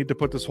what? I need to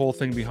put this whole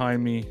thing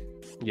behind me.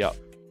 Yep.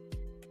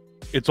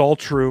 It's all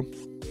true.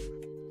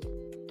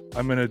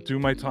 I'm going to do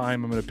my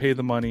time. I'm going to pay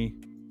the money.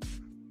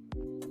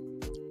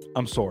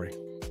 I'm sorry.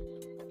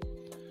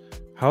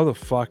 How the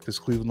fuck does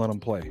Cleveland let him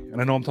play? And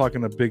I know I'm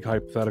talking a big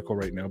hypothetical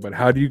right now, but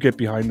how do you get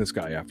behind this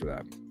guy after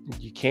that?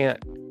 You can't.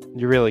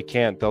 You really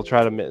can't. They'll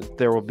try to.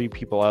 There will be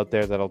people out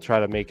there that'll try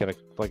to make it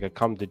a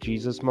come to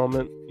Jesus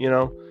moment, you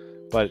know.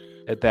 But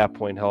at that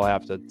point, he'll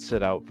have to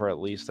sit out for at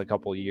least a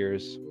couple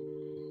years.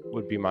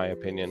 Would be my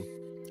opinion.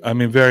 I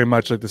mean, very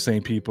much like the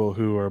same people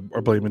who are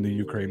blaming the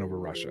Ukraine over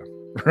Russia,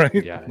 right?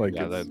 Yeah,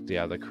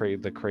 the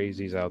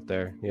crazies out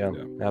there. Yeah,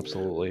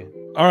 absolutely.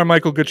 All right,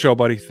 Michael, good show,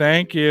 buddy.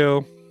 Thank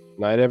you.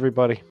 Night,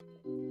 everybody.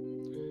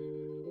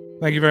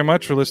 Thank you very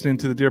much for listening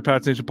to the Dear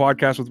Pats Nation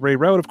podcast with Ray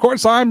Rout. Of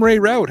course, I'm Ray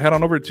Rout. Head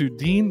on over to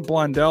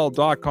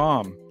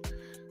DeanBlundell.com.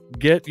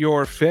 Get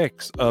your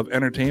fix of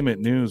entertainment,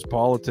 news,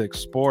 politics,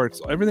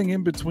 sports, everything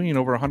in between.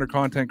 Over 100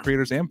 content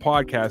creators and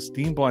podcasts.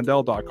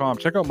 DeanBlundell.com.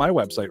 Check out my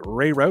website,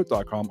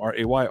 RayRout.com,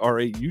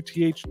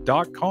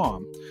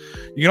 RayRauth.com.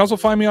 You can also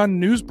find me on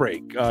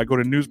Newsbreak. Go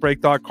to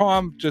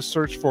Newsbreak.com. Just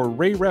search for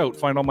Ray Rout.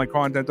 Find all my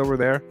content over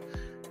there.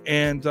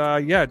 And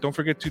don't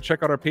forget to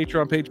check out our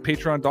Patreon page,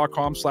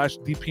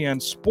 patreon.com/DPN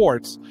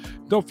Sports.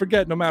 Don't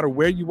forget, no matter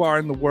where you are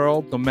in the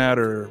world, no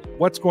matter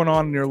what's going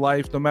on in your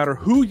life, no matter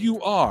who you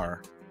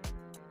are,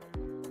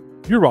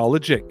 you're all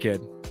legit,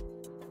 kid.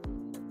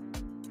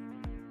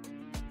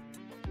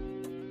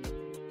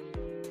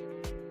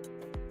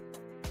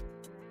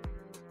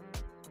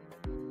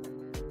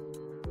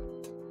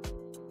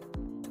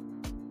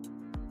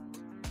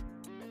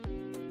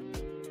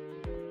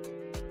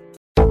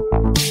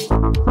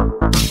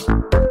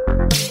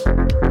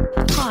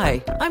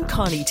 Hi, I'm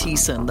Connie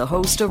Thiessen, the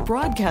host of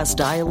Broadcast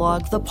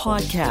Dialogue, the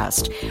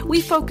podcast.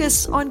 We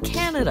focus on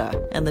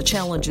Canada and the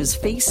challenges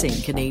facing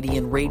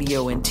Canadian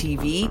radio and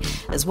TV,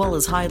 as well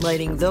as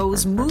highlighting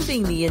those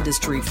moving the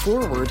industry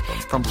forward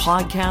from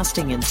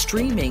podcasting and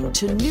streaming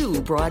to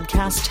new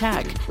broadcast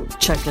tech.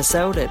 Check us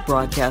out at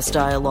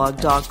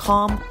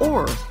broadcastdialogue.com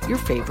or your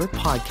favorite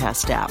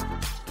podcast app.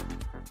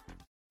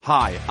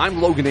 Hi, I'm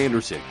Logan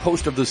Anderson,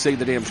 host of the Say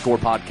the Damn Score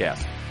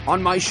podcast.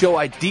 On my show,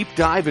 I deep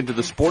dive into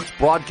the sports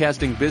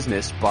broadcasting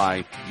business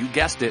by, you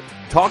guessed it,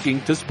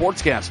 talking to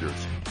sportscasters.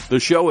 The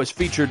show has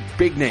featured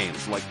big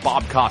names like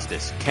Bob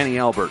Costas, Kenny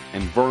Albert,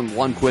 and Vern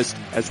Lundquist,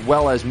 as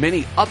well as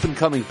many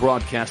up-and-coming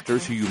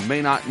broadcasters who you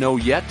may not know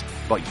yet,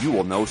 but you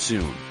will know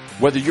soon.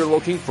 Whether you're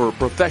looking for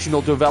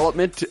professional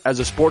development as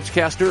a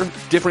sportscaster,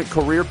 different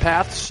career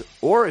paths,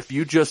 or if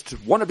you just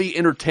want to be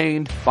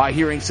entertained by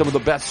hearing some of the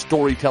best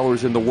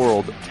storytellers in the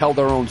world tell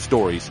their own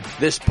stories,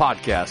 this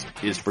podcast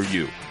is for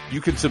you. You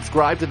can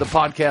subscribe to the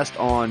podcast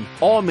on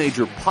all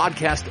major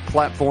podcast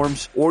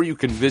platforms, or you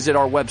can visit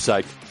our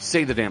website,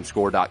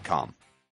 saythedamnscore.com.